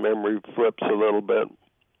sometimes the memory flips a little bit.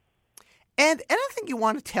 And anything you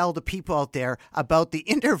want to tell the people out there about the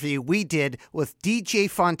interview we did with DJ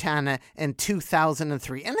Fontana in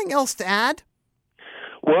 2003? Anything else to add?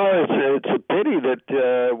 Well, it's a pity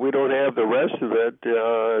that we don't have the rest of it.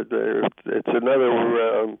 It's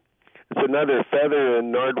another feather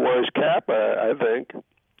in Nardwuar's cap, I think.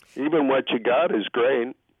 Even what you got is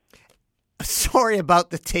great. Sorry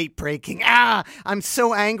about the tape breaking. I'm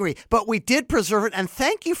so angry. But we did preserve it, and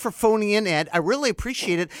thank you for phoning in, Ed. I really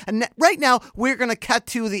appreciate it. And right now, we're going to cut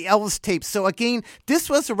to the Elvis tapes. So again, this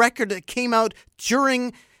was a record that came out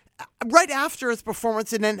right after his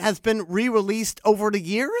performance and then has been re-released over the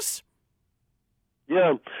years?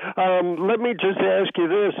 Yeah. Let me just ask you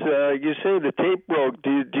this. You say the tape broke.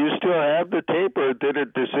 Do you still have the tape, or did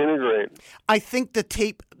it disintegrate? I think the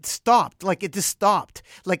tape stopped. Like, it just stopped.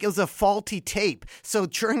 Like, it was a faulty tape. So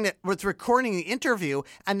was recording the interview,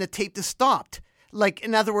 and the tape just stopped. Like,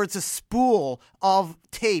 in other words, a spool of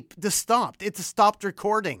tape just stopped. It just stopped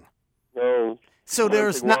recording. Oh. So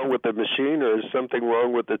there's something wrong with the machine, or is something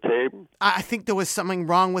wrong with the tape? I think there was something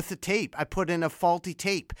wrong with the tape. I put in a faulty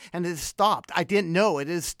tape, and it stopped. I didn't know it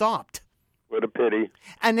had stopped. What a pity.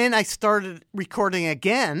 And then I started recording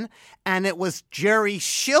again, and it was Jerry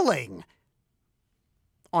Schilling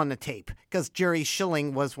on the tape, because Jerry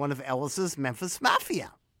Schilling was one of Elvis's Memphis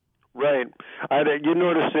Mafia. Right. You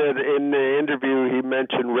notice that in the interview he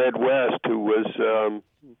mentioned Red West, who was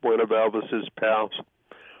one of Elvis's pals.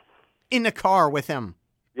 In the car with him.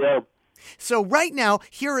 Yeah. So right now,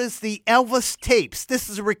 here is the Elvis tapes. This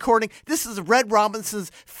is a recording. This is Red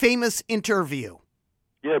Robinson's famous interview.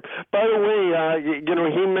 Yeah. By the way, he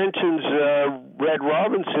mentions Red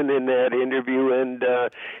Robinson in that interview, and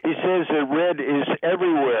he says that Red is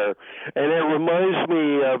everywhere. And it reminds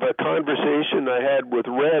me of a conversation I had with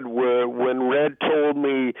Red, when Red told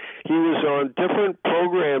me he was on different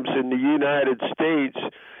programs in the United States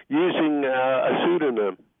using a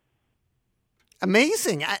pseudonym.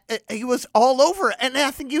 Amazing. He was all over, and I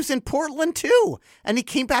think he was in Portland, too. And he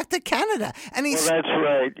came back to Canada. And Well, that's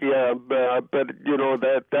right, yeah. But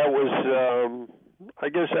that was, I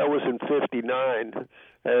guess that was in 59.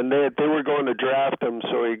 And they were going to draft him,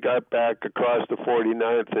 so he got back across the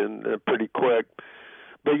 49th and pretty quick.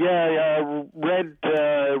 But, yeah, Red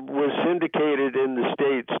was syndicated in the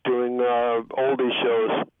States doing oldie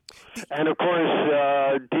shows. And, of course,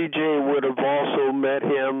 DJ would have also met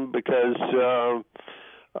him because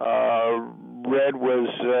Red was,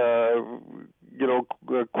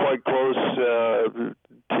 quite close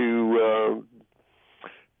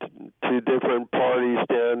to different parties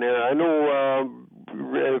down there. I know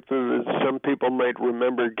some people might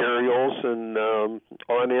remember Gary Olson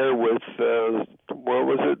on air with, what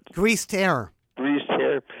was it? Greased Hair. Greased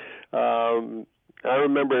Hair. I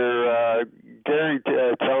remember Gary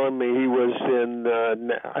telling me he was in,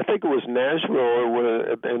 I think it was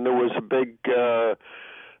Nashville, and there was a big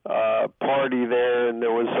party there, and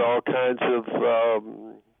there was all kinds of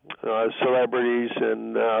celebrities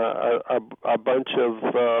and a bunch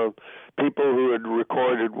of people who had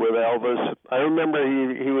recorded with Elvis. I remember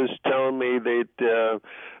he was telling me that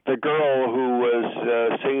the girl who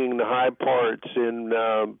was singing the high parts in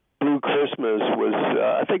Blue Christmas was,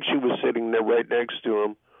 I think she was sitting there right next to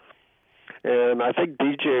him. And I think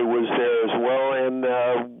DJ was there as well. And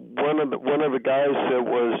one of the guys that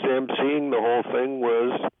was emceeing the whole thing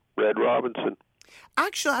was Red Robinson.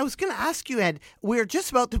 Actually, I was going to ask you, Ed, we're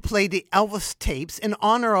just about to play the Elvis tapes in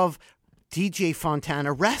honor of DJ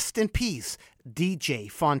Fontana. Rest in peace, DJ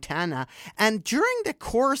Fontana. And during the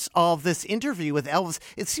course of this interview with Elvis,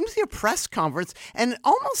 it seems to be a press conference, and it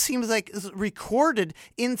almost seems like it's recorded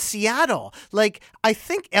in Seattle. Like, I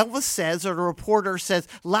think Elvis says, or the reporter says,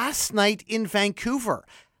 last night in Vancouver.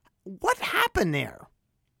 What happened there?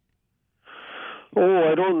 Oh,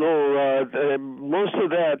 I don't know. Most of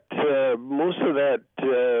that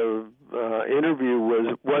interview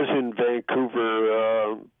was in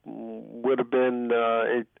Vancouver. Would have been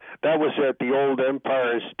that was at the old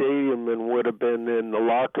Empire Stadium, and would have been in the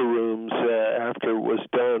locker rooms after it was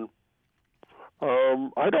done.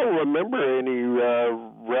 I don't remember any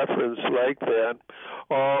reference like that.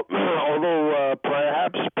 Although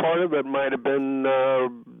perhaps part of it might have been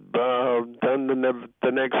done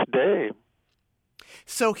the next day.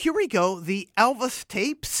 So here we go, the Elvis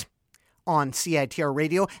tapes on CITR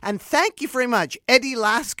Radio. And thank you very much, Eddie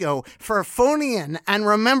Lasco, for phoning in and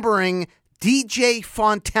remembering DJ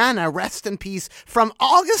Fontana, rest in peace, from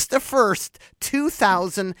August the 1st,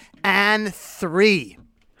 2003.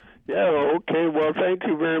 Yeah, okay. Well, thank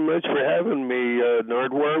you very much for having me,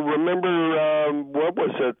 Nardwuar. Remember, what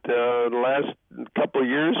was it, the last couple of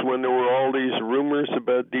years when there were all these rumors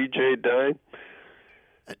about DJ dying?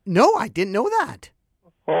 No, I didn't know that.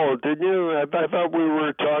 Oh, did you? I thought we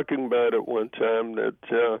were talking about it one time, that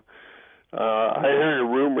I heard a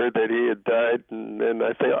rumor that he had died, and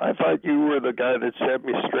I thought you were the guy that set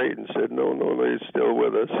me straight and said, no, he's still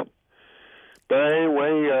with us. But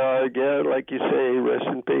anyway, yeah, like you say, rest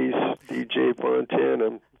in peace, DJ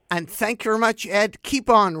Fontana. And thank you very much, Ed. Keep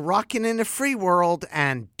on rocking in the free world,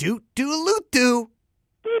 and doot-doo-loot-doo.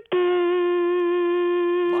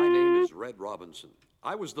 My name is Red Robinson.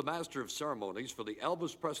 I was the master of ceremonies for the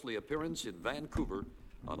Elvis Presley appearance in Vancouver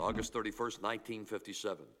on August 31st,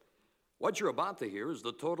 1957. What you're about to hear is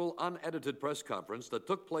the total unedited press conference that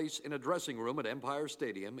took place in a dressing room at Empire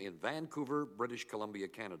Stadium in Vancouver, British Columbia,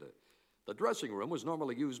 Canada. The dressing room was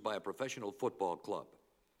normally used by a professional football club.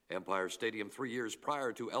 Empire Stadium, 3 years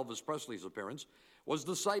prior to Elvis Presley's appearance, was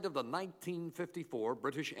the site of the 1954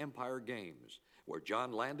 British Empire Games, where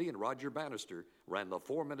John Landy and Roger Bannister ran the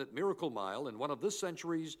 4-minute Miracle Mile in one of this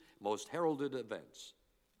century's most heralded events.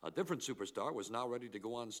 A different superstar was now ready to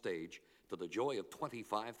go on stage to the joy of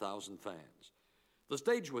 25,000 fans. The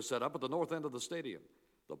stage was set up at the north end of the stadium.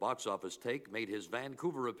 The box office take made his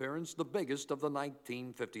Vancouver appearance the biggest of the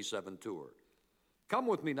 1957 tour. Come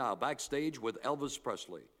with me now backstage with Elvis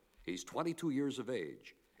Presley. He's 22 years of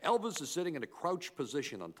age. Elvis is sitting in a crouched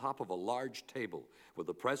position on top of a large table with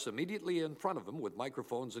the press immediately in front of him with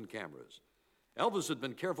microphones and cameras. Elvis had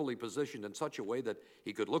been carefully positioned in such a way that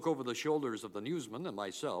he could look over the shoulders of the newsman and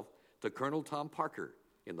myself to Colonel Tom Parker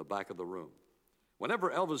in the back of the room. Whenever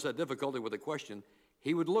Elvis had difficulty with a question,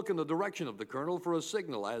 he would look in the direction of the colonel for a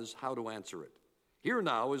signal as how to answer it. Here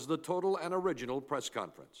now is the total and original press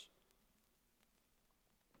conference.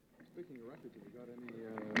 Speaking of records, have you got any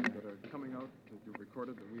that are coming out that you've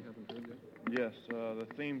recorded that we haven't heard yet? Yes, the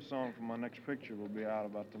theme song for my next picture will be out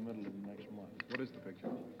about the middle of the next month. What is the picture?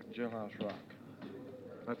 Jailhouse Rock.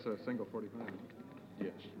 That's a single 45.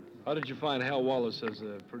 Yes. How did you find Hal Wallace as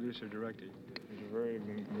a producer-director? He's a very,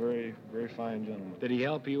 very, very fine gentleman. Did he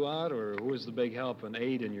help you out, or who was the big help and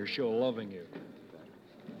aid in your show, Loving You?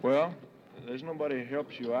 Well, there's nobody who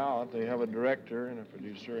helps you out. They have a director and a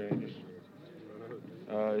producer.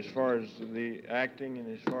 As far as the acting and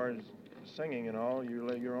as far as singing and all,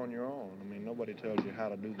 you're on your own. I mean, nobody tells you how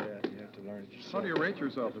to do that. You have to learn it yourself. How do you rate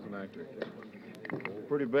yourself as an actor?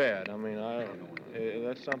 Pretty bad. I mean,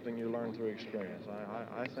 that's something you learn through experience.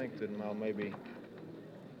 I think that maybe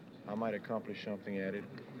I might accomplish something at it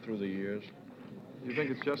through the years. You think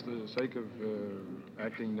it's just the sake of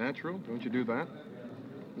acting natural? Don't you do that?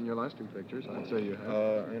 In your last two pictures, I'd say you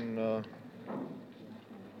have.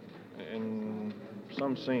 In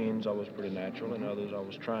some scenes, I was pretty natural. In others, I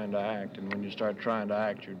was trying to act. And when you start trying to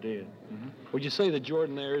act, you're dead. Mm-hmm. Would you say the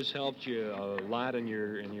Jordanaires helped you a lot in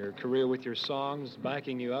your career with your songs,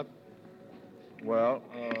 backing you up? Well,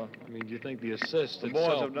 I mean, do you think the assist the itself...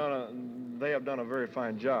 boys have done a very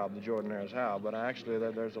fine job, the Jordanaires have. But actually,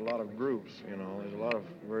 there's a lot of groups. You know, there's a lot of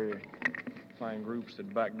very fine groups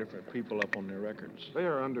that back different people up on their records. They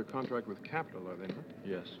are under contract with Capitol, are they not?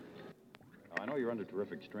 Yes. I know you're under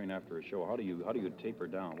terrific strain after a show. How do you taper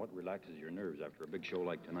down? What relaxes your nerves after a big show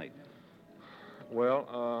like tonight?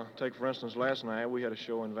 Well, take for instance, last night we had a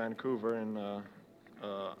show in Vancouver, and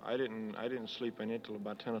I didn't sleep in it till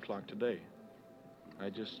about 10 o'clock today. I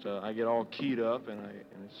get all keyed up, and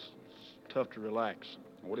it's tough to relax.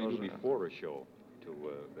 What do you do before a show to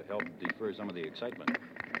help defer some of the excitement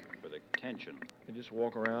or the tension? I just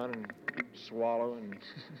walk around and swallow and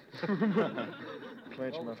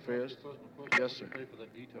clench my fist. Yes, sir. Pay for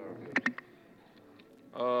that guitar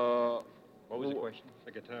What was the question?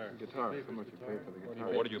 The guitar. Guitar. How much you pay for the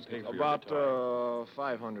guitar? What did you pay for about your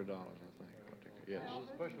guitar? $500, I think. Yes. Is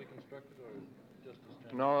it specially constructed or just a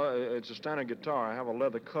standard? No, it's a standard guitar. I have a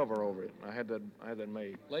leather cover over it. I had that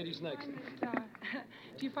made. Ladies next.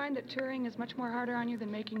 Do you find that touring is much more harder on you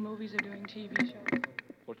than making movies or doing TV shows?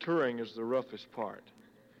 Well, touring is the roughest part.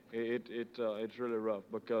 It's really rough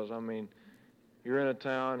because, I mean, you're in a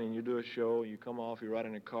town and you do a show, you come off, you ride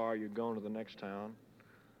in a car, you're going to the next town.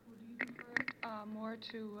 Do you prefer more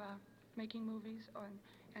to making movies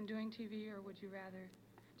and doing TV, or would you rather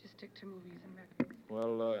just stick to movies and records?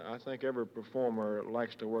 Well, I think every performer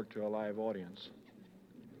likes to work to a live audience.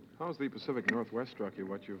 How's the Pacific Northwest struck you,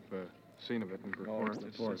 what you've seen of it and performed?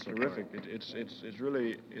 It's terrific. It's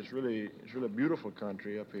really beautiful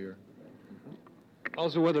country up here.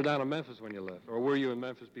 How's the weather down in Memphis when you left? Or were you in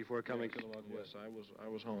Memphis before coming? Yes, I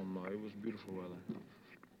was home. It was beautiful weather.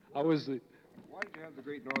 How was the... Why did you have the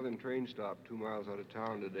Great Northern train stop 2 miles out of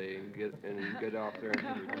town today and get off there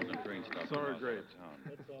and do the train stop? Sorry, great.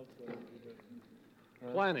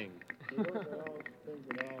 Planning. Your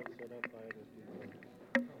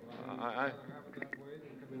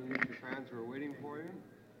fans were waiting for you?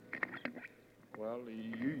 Well,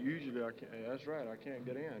 usually I can't. That's right. I can't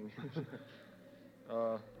get in.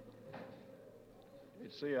 You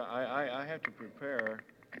see, I have to prepare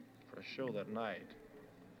for a show that night.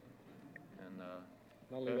 And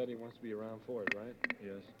not only that, he wants to be around for it, right?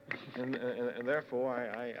 Yes. And therefore,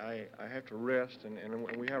 I have to rest, and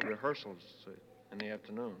we have rehearsals in the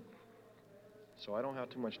afternoon. So I don't have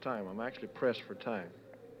too much time. I'm actually pressed for time.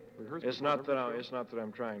 It's not that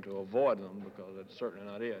I'm trying to avoid them, because that's certainly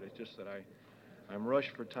not it. It's just that I'm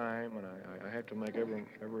rushed for time, and I have to make every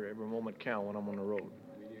moment count when I'm on the road.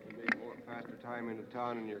 You mean you can make more faster time into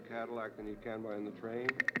town in your Cadillac than you can by in the train?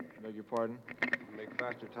 Beg your pardon? You make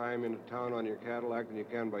faster time into town on your Cadillac than you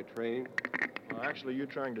can by train? Well, actually, you're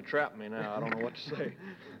trying to trap me now. I don't know what to say.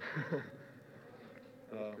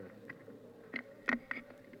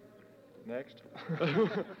 Next.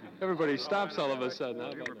 Everybody stops all of a sudden.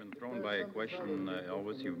 Have you ever been thrown by a question,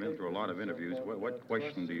 Elvis? You've been through a lot of interviews. What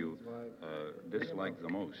question do you dislike the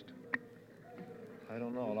most? I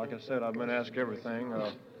don't know. Like I said, I've been asked everything.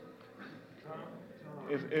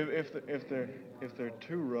 If they're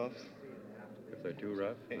too rough. If they're too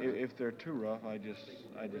rough? If they're too rough, I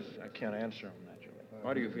can't answer them naturally.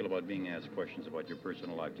 How do you feel about being asked questions about your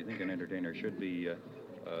personal life? Do you think an entertainer should be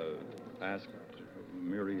asked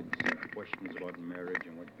myriad questions about marriage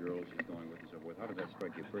and what girls he's going with and so forth? How did that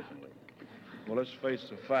strike you personally? Well, let's face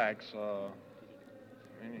the facts.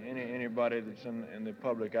 Anybody that's in the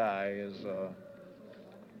public eye is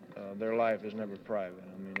their life is never private.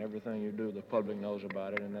 I mean, everything you do, the public knows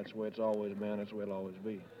about it, and that's the way it's always been. That's the way it'll always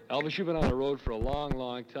be. Elvis, you've been on the road for a long,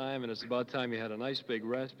 long time, and it's about time you had a nice big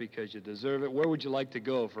rest because you deserve it. Where would you like to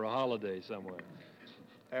go for a holiday somewhere?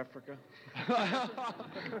 Africa.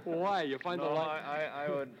 Why? You find no, the life...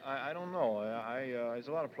 I don't know. There's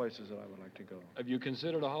a lot of places that I would like to go. Have you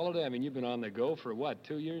considered a holiday? I mean, you've been on the go for, what,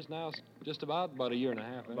 2 years now? Just about a year and a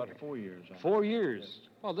half. About 4 years. 4 years? Yes.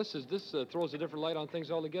 Well, this throws a different light on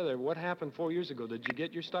things altogether. What happened 4 years ago? Did you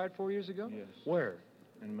get your start 4 years ago? Yes. Where?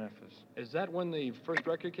 In Memphis. Is that when the first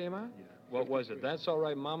record came out? Yeah. What was it? That's All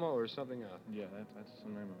Right, Mama, or something else? Yeah, that's the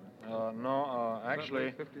name of it.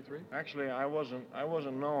 Actually, 53. Actually, I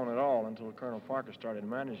wasn't known at all until Colonel Parker started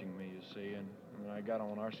managing me. You see, and I got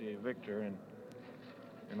on RCA Victor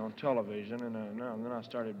and on television, and then I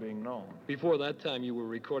started being known. Before that time, you were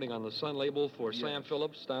recording on the Sun label for Sam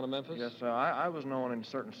Phillips down in Memphis? Yes, I was known in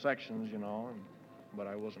certain sections, but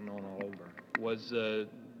I wasn't known all over. Was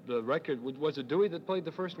the record, was it Dewey that played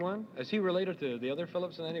the first one? Is he related to the other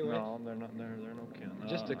Phillips in any way? No, they're not. They're no kin.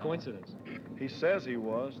 Just a coincidence. He says he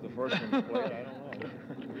was the first one to play it. I don't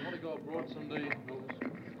know. You want to go abroad someday?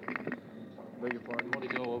 Beg your pardon? You want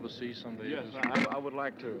to go overseas someday? Yes, I would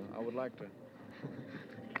like to. I would like to.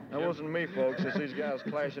 That wasn't me, folks. It's these guys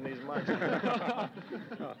clashing these mics.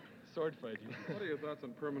 Sword fight. What are your thoughts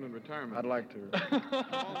on permanent retirement? I'd like to.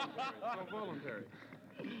 Voluntary.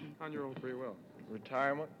 On your own free will.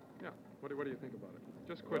 Retirement? Yeah. What do you think about it?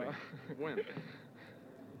 Just quitting. When?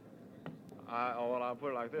 I'll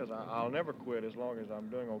put it like this. I'll never quit as long as I'm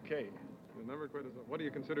doing okay. You'll never quit what do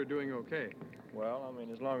you consider doing okay? Well, I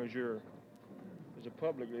mean, as long as you're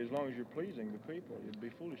pleasing the people, you'd be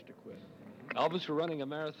foolish to quit. Elvis, we're running a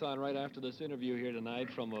marathon right after this interview here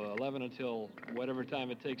tonight from 11 until whatever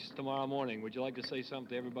time it takes tomorrow morning. Would you like to say something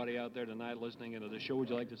to everybody out there tonight listening into the show? Would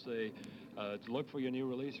you like to say, to look for your new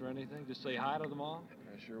release or anything? Just say hi to them all?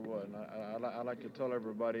 I sure would. And I'd like to tell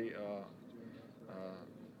everybody,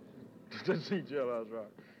 to see Jill, I was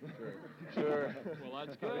right. Sure. Well,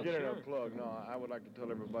 that's good. Get it a plug. No, I would like to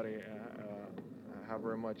tell everybody how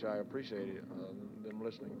very much I appreciate it, them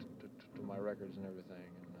listening to my records and everything.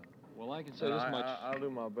 Well, I can say this much. I'll do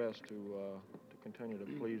my best to continue to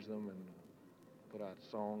please them and put out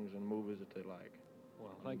songs and movies that they like.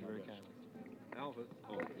 Well, thank you very kindly. Alpha.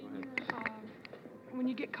 Oh, go ahead. When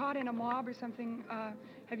you get caught in a mob or something,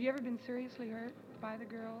 have you ever been seriously hurt by the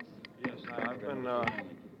girls? Yes,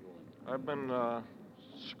 I've been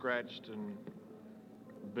scratched and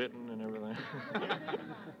bitten and everything.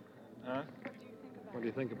 Huh? What do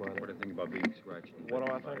you think about it? What do you think about being scratched? What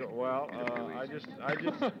do I think? Well,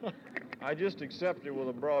 I just accept it with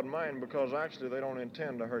a broad mind because actually they don't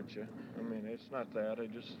intend to hurt you. I mean, it's not that.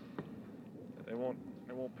 They want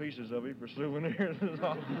pieces of you for souvenirs.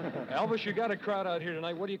 Elvis, you got a crowd out here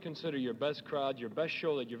tonight. What do you consider your best crowd, your best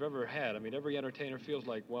show that you've ever had? I mean, every entertainer feels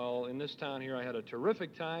like, well, in this town here I had a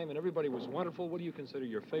terrific time and everybody was wonderful. What do you consider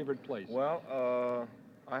your favorite place? Well,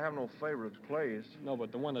 I have no favorite place. No,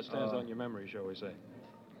 but the one that stands out in your memory, shall we say?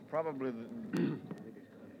 Probably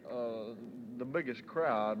the biggest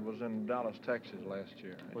crowd was in Dallas, Texas last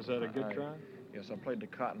year. Was that a good crowd? Yes, I played the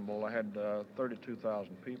Cotton Bowl. I had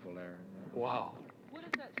 32,000 people there. Wow. What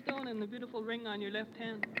is that stone in the beautiful ring on your left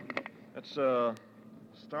hand? That's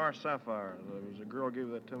Star Sapphire. There was a girl gave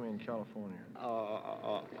that to me in California.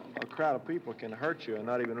 A crowd of people can hurt you and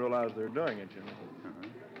not even realize they're doing it, you know.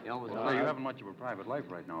 Elvis, well, you haven't much of a private life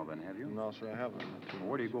right now, then, have you? No, sir, I haven't. Well,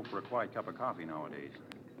 where do you go for a quiet cup of coffee nowadays?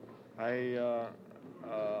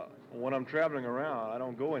 When I'm traveling around, I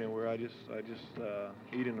don't go anywhere. I just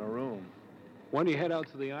eat in a room. When do you head out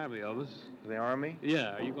to the Army, Elvis? The Army?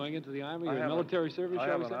 Yeah. Are you going into the Army? Your military service, I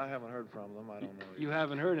shall we say? haven't heard from them. I don't know. You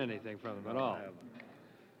haven't heard anything from them at all? I haven't.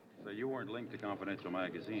 So you weren't linked to Confidential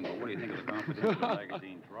Magazine, but what do you think of the Confidential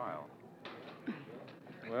Magazine trial?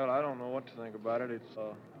 Well, I don't know what to think about it. It's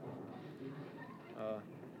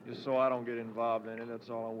just so I don't get involved in it. That's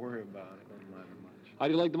all I worry about. It doesn't matter much. How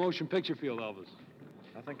do you like the motion picture field, Elvis?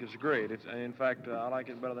 I think it's great. In fact, I like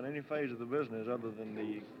it better than any phase of the business other than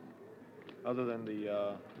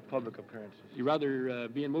the public appearances. You rather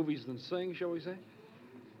be in movies than sing, shall we say?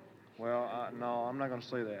 Well, no, I'm not going to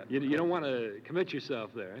say that. You don't want to commit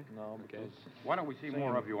yourself there, eh? No. Okay. Why don't we see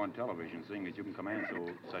more of you on television, seeing that you can command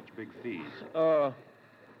such big fees?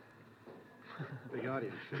 Big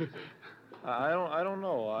audience. I don't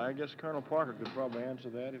know. I guess Colonel Parker could probably answer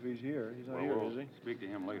that if he's here. He's not here, we'll is he? Speak to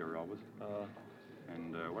him later, Elvis.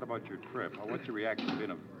 And what about your trip? What's your reaction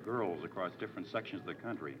been of girls across different sections of the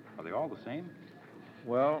country? Are they all the same?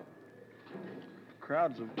 Well,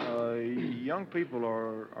 crowds of young people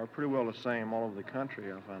are pretty well the same all over the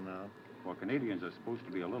country, I find out. Well, Canadians are supposed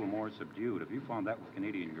to be a little more subdued. Have you found that with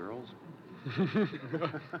Canadian girls?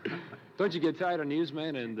 Don't you get tired of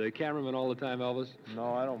newsmen and cameramen all the time, Elvis?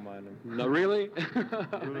 No, I don't mind them. No, really? Would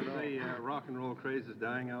you say rock and roll craze is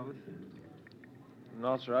dying, Elvis?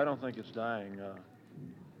 No, sir, I don't think it's dying.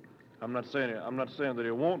 I'm not saying that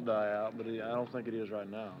it won't die out, but I don't think it is right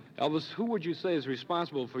now. Elvis, who would you say is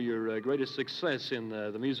responsible for your greatest success in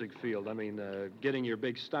the music field? I mean, getting your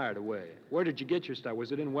big start away. Where did you get your start?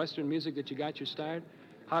 Was it in Western music that you got your start?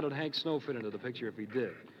 How did Hank Snow fit into the picture if he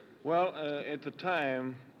did? Well, at the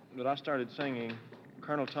time that I started singing,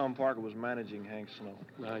 Colonel Tom Parker was managing Hank Snow.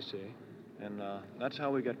 I see. And that's how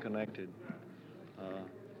we got connected.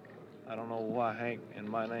 I don't know why Hank and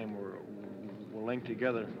my name were linked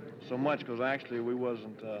together so much, because actually we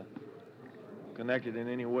wasn't connected in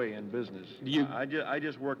any way in business. I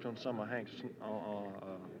just worked on some of Hank's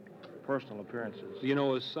personal appearances. Do you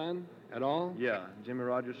know his son at all? Yeah, Jimmy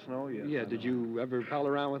Rogers Snow, yes. Yeah, did you ever pal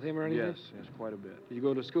around with him or anything? Yes, quite a bit. Did you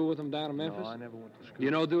go to school with him down in Memphis? No, I never went to school. Do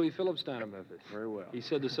you know Dewey Phillips down in Memphis? Very well. He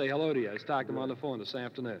said to say hello to you. I was talking to him on the phone this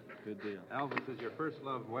afternoon. Good deal. Elvis, is your first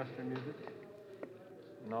love Western music?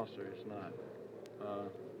 No, sir, it's not.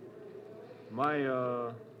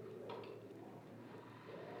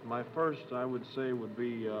 My first, I would say, would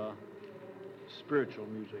be spiritual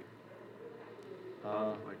music.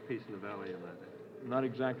 Like Peace in the Valley and that. Not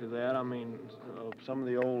exactly that. I mean, some of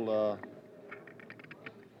the old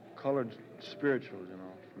colored spirituals,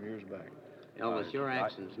 from years back. Elvis, your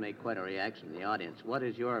actions make quite a reaction in the audience. What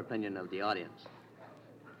is your opinion of the audience?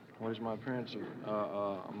 What is my appearance of...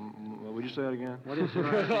 would you say that again? What is your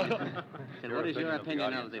opinion? And what is your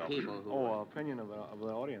opinion of the people who... Oh, opinion of the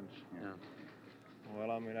audience. Yeah.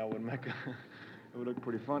 Well, I mean, I would make it would look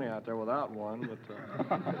pretty funny out there without one, but...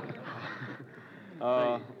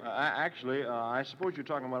 I suppose you're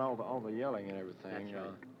talking about all the yelling and everything. That's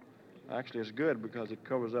right. Actually, it's good because it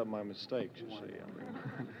covers up my mistakes, you see.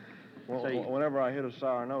 I mean, whenever I hit a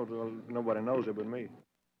sour note, well, nobody knows it but me.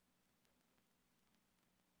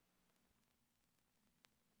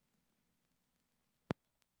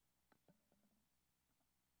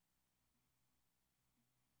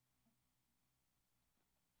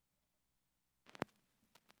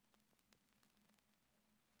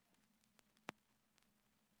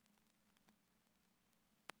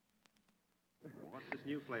 What's this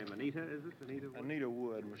new flame? Anita, is it? Anita Wood? Anita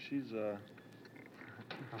Wood. Well, she's,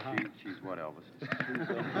 She's what, Elvis?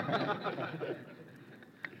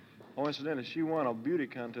 Oh, incidentally, she won a beauty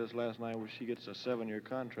contest last night where she gets a 7-year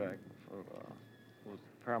contract with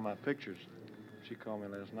Paramount Pictures. She called me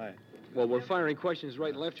last night. Well, we're firing questions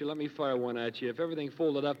right and left here. Let me fire one at you. If everything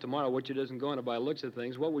folded up tomorrow, which it isn't going to by looks of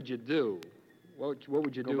things, what would you do? What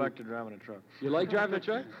would you do? Go back to driving a truck. You like driving a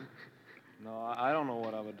truck? No, I don't know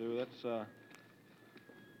what I would do.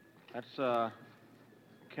 That's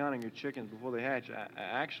counting your chickens before they hatch.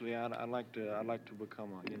 I'd like to become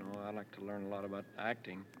I'd like to learn a lot about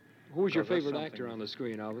acting. Who was your favorite actor on the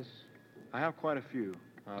screen, Elvis? I have quite a few.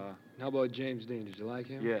 How about James Dean? Did you like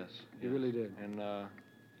him? Yes. You really did. And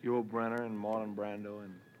Yul Brynner and Marlon Brando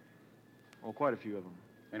and quite a few of them.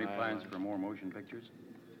 Any plans for more motion pictures?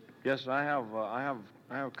 Yes, I have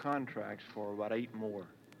contracts for about 8 more.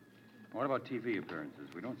 What about TV appearances?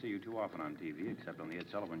 We don't see you too often on TV, except on the Ed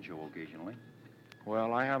Sullivan Show occasionally.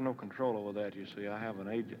 Well, I have no control over that, you see. I have an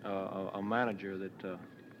agent, a manager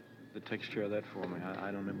that takes care of that for me.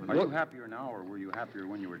 I don't ever... Are you happier now, or were you happier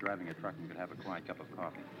when you were driving a truck and could have a quiet cup of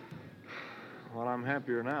coffee? Well, I'm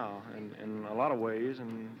happier now in a lot of ways,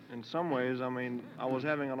 and in some ways, I mean, I was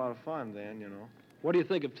having a lot of fun then, What do you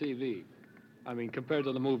think of TV? I mean, compared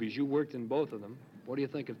to the movies, you worked in both of them. What do you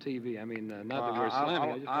think of TV? I mean, not that we're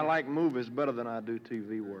slamming. I like movies better than I do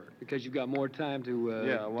TV work. Because you've got more time to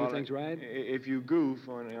do things right? If you goof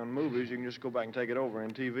on movies, you can just go back and take it over.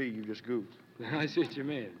 In TV, you just goof. I see what you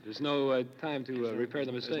mean. There's no time to repair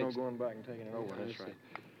the mistakes. There's no going back and taking it over. That's right.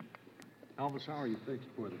 Elvis, how are you fixed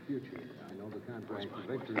for the future? I know the contract for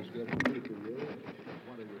Victor is getting pretty good.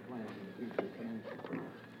 What are your plans in the future financially?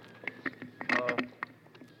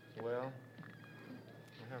 Well,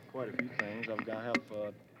 I have quite a few things. I have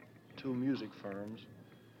 2 music firms,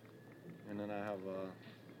 and then I have,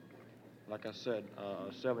 like I said,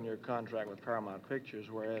 a 7-year contract with Paramount Pictures,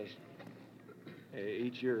 whereas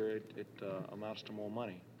each year it amounts to more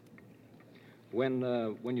money. When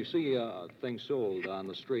you see things sold on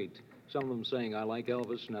the street, some of them saying, I like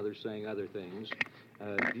Elvis, and others saying other things,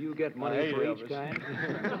 do you get money for each kind?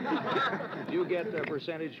 Do you get a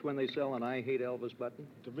percentage when they sell an I Hate Elvis button?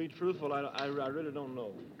 To be truthful, I really don't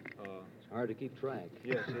know. Hard to keep track.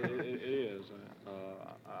 Yes, it is.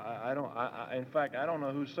 In fact, I don't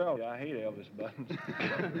know who sells it. I hate Elvis buttons.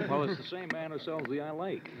 Well, it's the same man who sells the I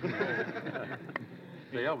like.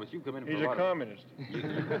 Say, Elvis, you come in for He's a lot communist.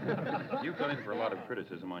 You come in for a lot of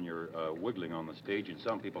criticism on your wiggling on the stage, and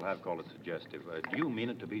some people have called it suggestive. Do you mean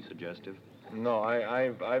it to be suggestive? No,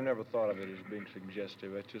 I've never thought of it as being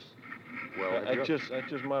suggestive. It's just, that's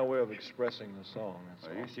just my way of expressing the song.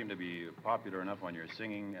 That's You seem to be popular enough on your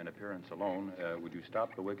singing and appearance alone. Would you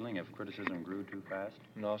stop the wiggling if criticism grew too fast?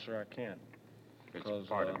 No, sir, I can't. It's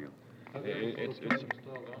part of you. It's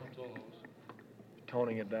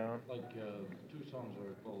toning it down. Like 2 songs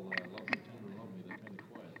are called Love Me Tender, Love Me, they're kind of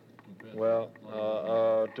quiet.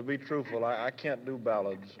 Well, to be truthful, I can't do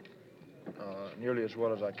ballads nearly as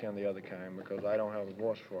well as I can the other kind because I don't have a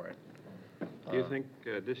voice for it. Do you think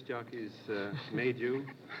disc jockeys made you?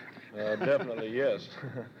 Definitely, yes.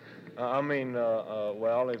 I mean,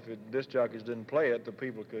 well, if disc jockeys didn't play it, the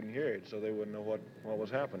people couldn't hear it, so they wouldn't know what was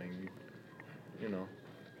happening, you know.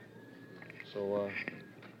 So,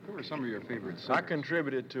 who are some of your favorite singers? I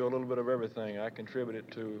contributed to a little bit of everything. I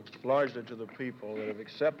contributed largely to the people that have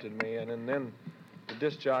accepted me, and then the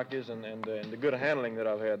disc jockeys and the good handling that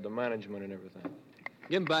I've had, the management and everything.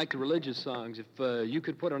 Getting back to religious songs, if you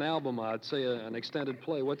could put an album out, say an extended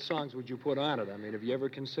play, what songs would you put on it? I mean, have you ever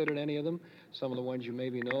considered any of them? Some of the ones you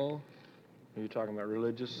maybe know? Are you talking about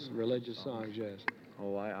religious? Religious songs, yes.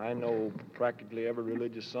 Oh, I know practically every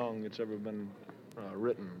religious song that's ever been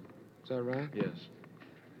written. Is that right? Yes.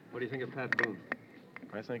 What do you think of Pat Boone?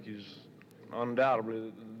 I think he's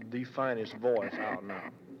undoubtedly the finest voice out now.